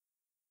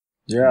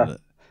 Yeah.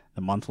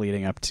 The month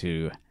leading up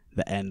to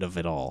the end of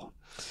it all.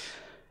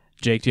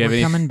 Jake, do you have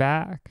We're coming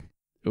back.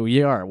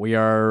 We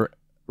are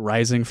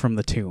rising from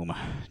the tomb.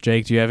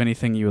 Jake, do you have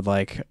anything you would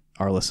like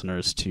our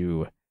listeners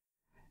to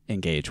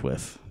engage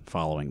with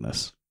following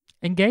this?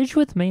 Engage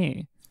with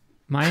me.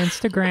 My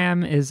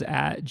Instagram is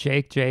at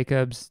Jake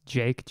Jacobs.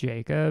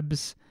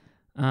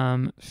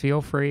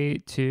 Feel free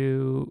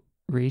to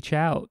reach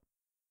out.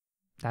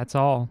 That's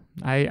all.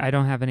 I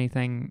don't have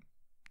anything.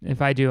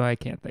 If I do, I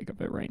can't think of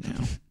it right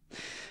now.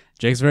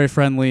 Jake's very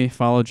friendly.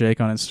 Follow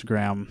Jake on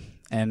Instagram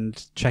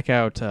and check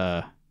out.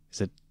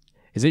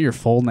 Is it your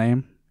full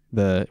name?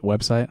 The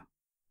website?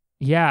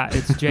 Yeah,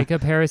 it's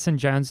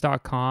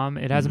jacobharrisonjones.com.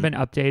 It hasn't been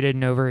updated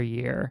in over a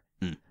year.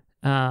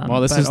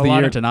 Well, this is the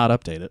year to not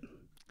update it.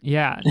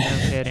 Yeah, no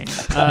kidding.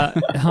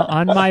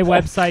 On my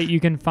website, you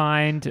can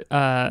find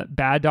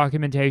bad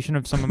documentation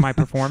of some of my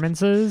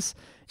performances,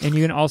 and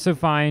you can also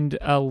find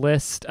a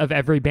list of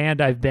every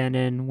band I've been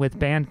in with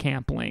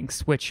Bandcamp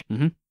links, which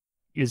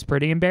is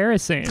pretty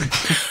embarrassing.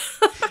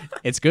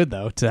 It's good,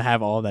 though, to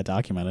have all of that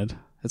documented.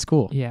 It's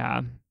cool.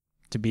 Yeah.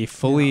 To be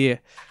fully,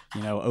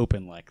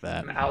 open like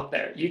that. I'm out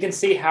there. You can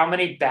see how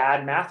many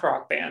bad math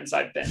rock bands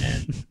I've been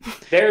in.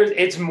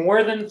 It's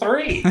more than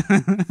 3.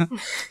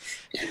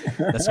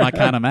 That's my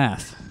kind of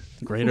math.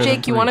 Greater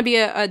Jake, you want to be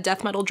a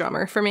death metal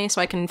drummer for me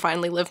so I can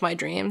finally live my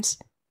dreams?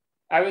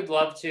 I would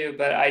love to,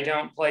 but I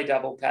don't play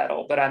double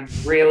pedal, but I'm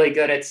really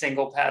good at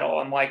single pedal.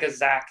 I'm like a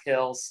Zach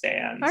Hill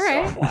stan. All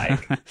right. So I'm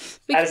like,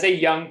 as a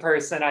young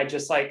person, I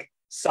just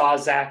saw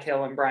Zach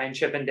Hill and Brian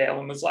Chippendale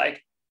and was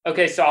like,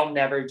 okay, so I'll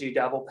never do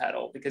double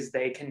pedal because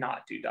they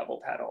cannot do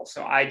double pedal.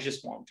 So I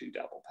just won't do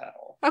double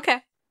pedal. Okay.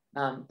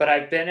 But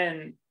I've been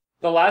in,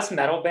 the last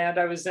metal band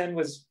I was in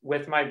was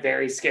with my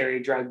very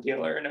scary drug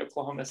dealer in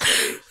Oklahoma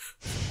City.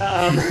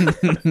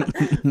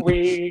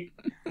 We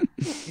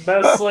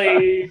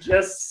mostly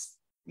just,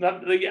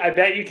 I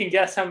bet you can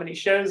guess how many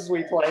shows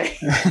we play.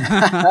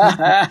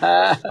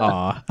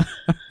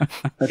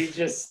 We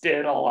just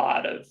did a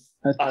lot of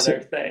other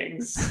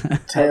things.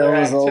 Tale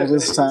as old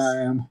as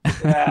time.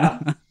 Yeah.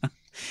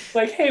 It's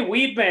like, hey,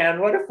 Weed Man,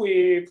 what if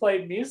we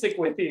played music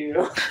with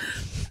you?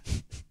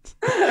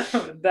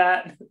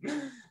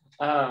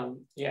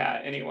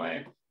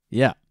 Anyway.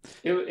 Yeah.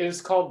 It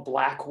was called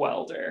Black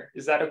Welder.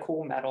 Is that a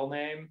cool metal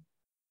name?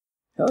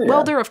 Hell yeah.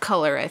 Welder of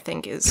Color, I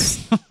think,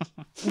 is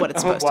what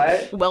it's supposed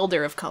to be.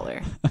 Welder of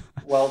color.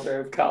 Welder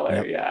of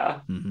color,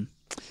 yeah. Mm-hmm.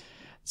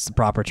 It's the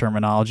proper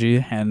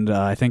terminology, and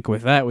I think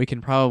with that we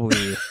can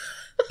probably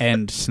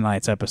end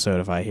tonight's episode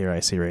of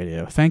iHearIC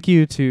Radio. Thank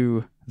you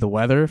to the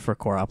weather for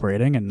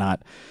cooperating and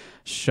not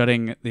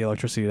shutting the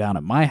electricity down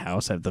at my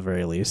house at the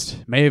very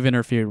least. May have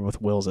interfered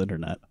with Will's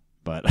internet,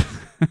 but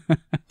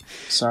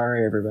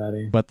sorry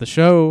everybody. But the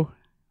show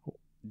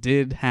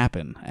did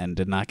happen and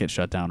did not get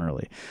shut down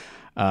early.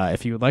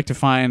 If you would like to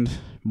find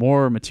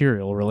more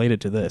material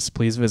related to this,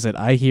 please visit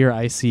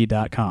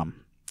iHearIC.com.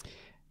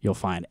 You'll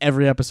find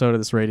every episode of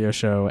this radio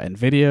show and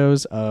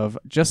videos of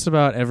just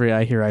about every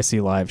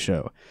iHearIC live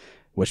show,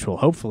 which will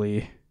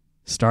hopefully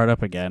start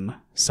up again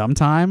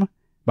sometime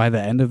by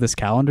the end of this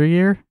calendar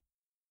year.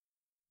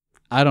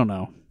 I don't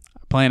know.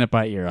 Playing it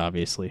by ear,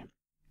 obviously.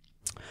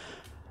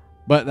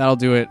 But that'll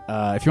do it.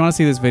 If you want to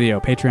see this video,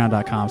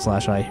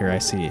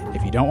 patreon.com/iHearIC.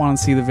 If you don't want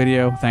to see the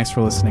video, thanks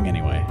for listening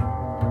anyway.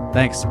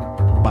 Thanks.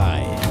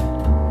 Bye.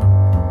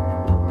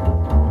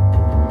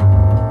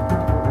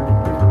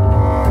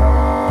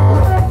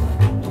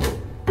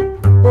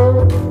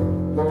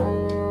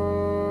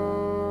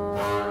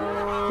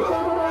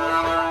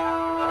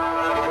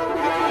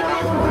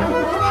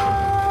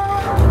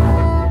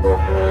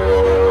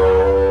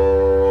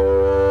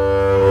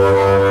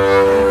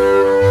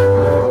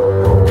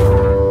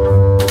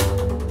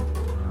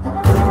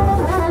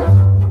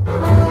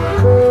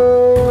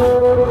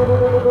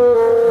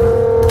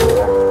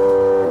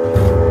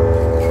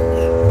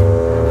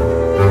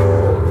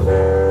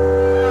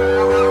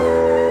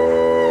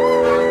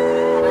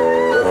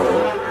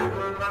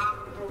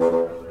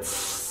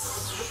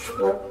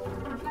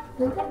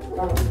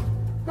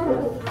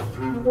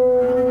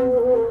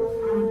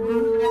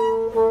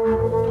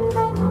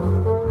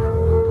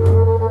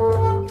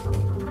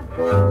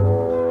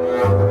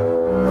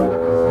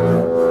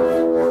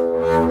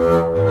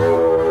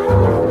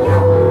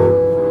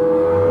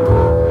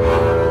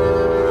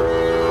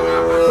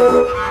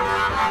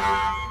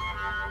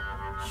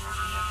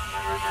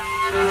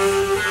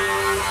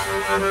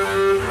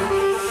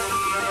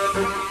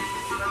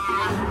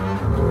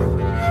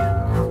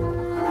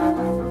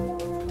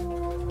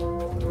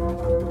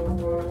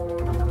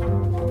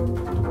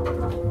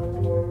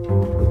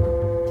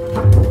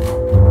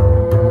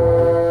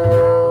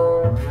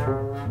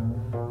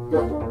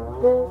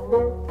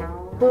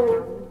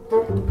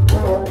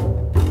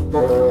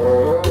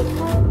 Thank you.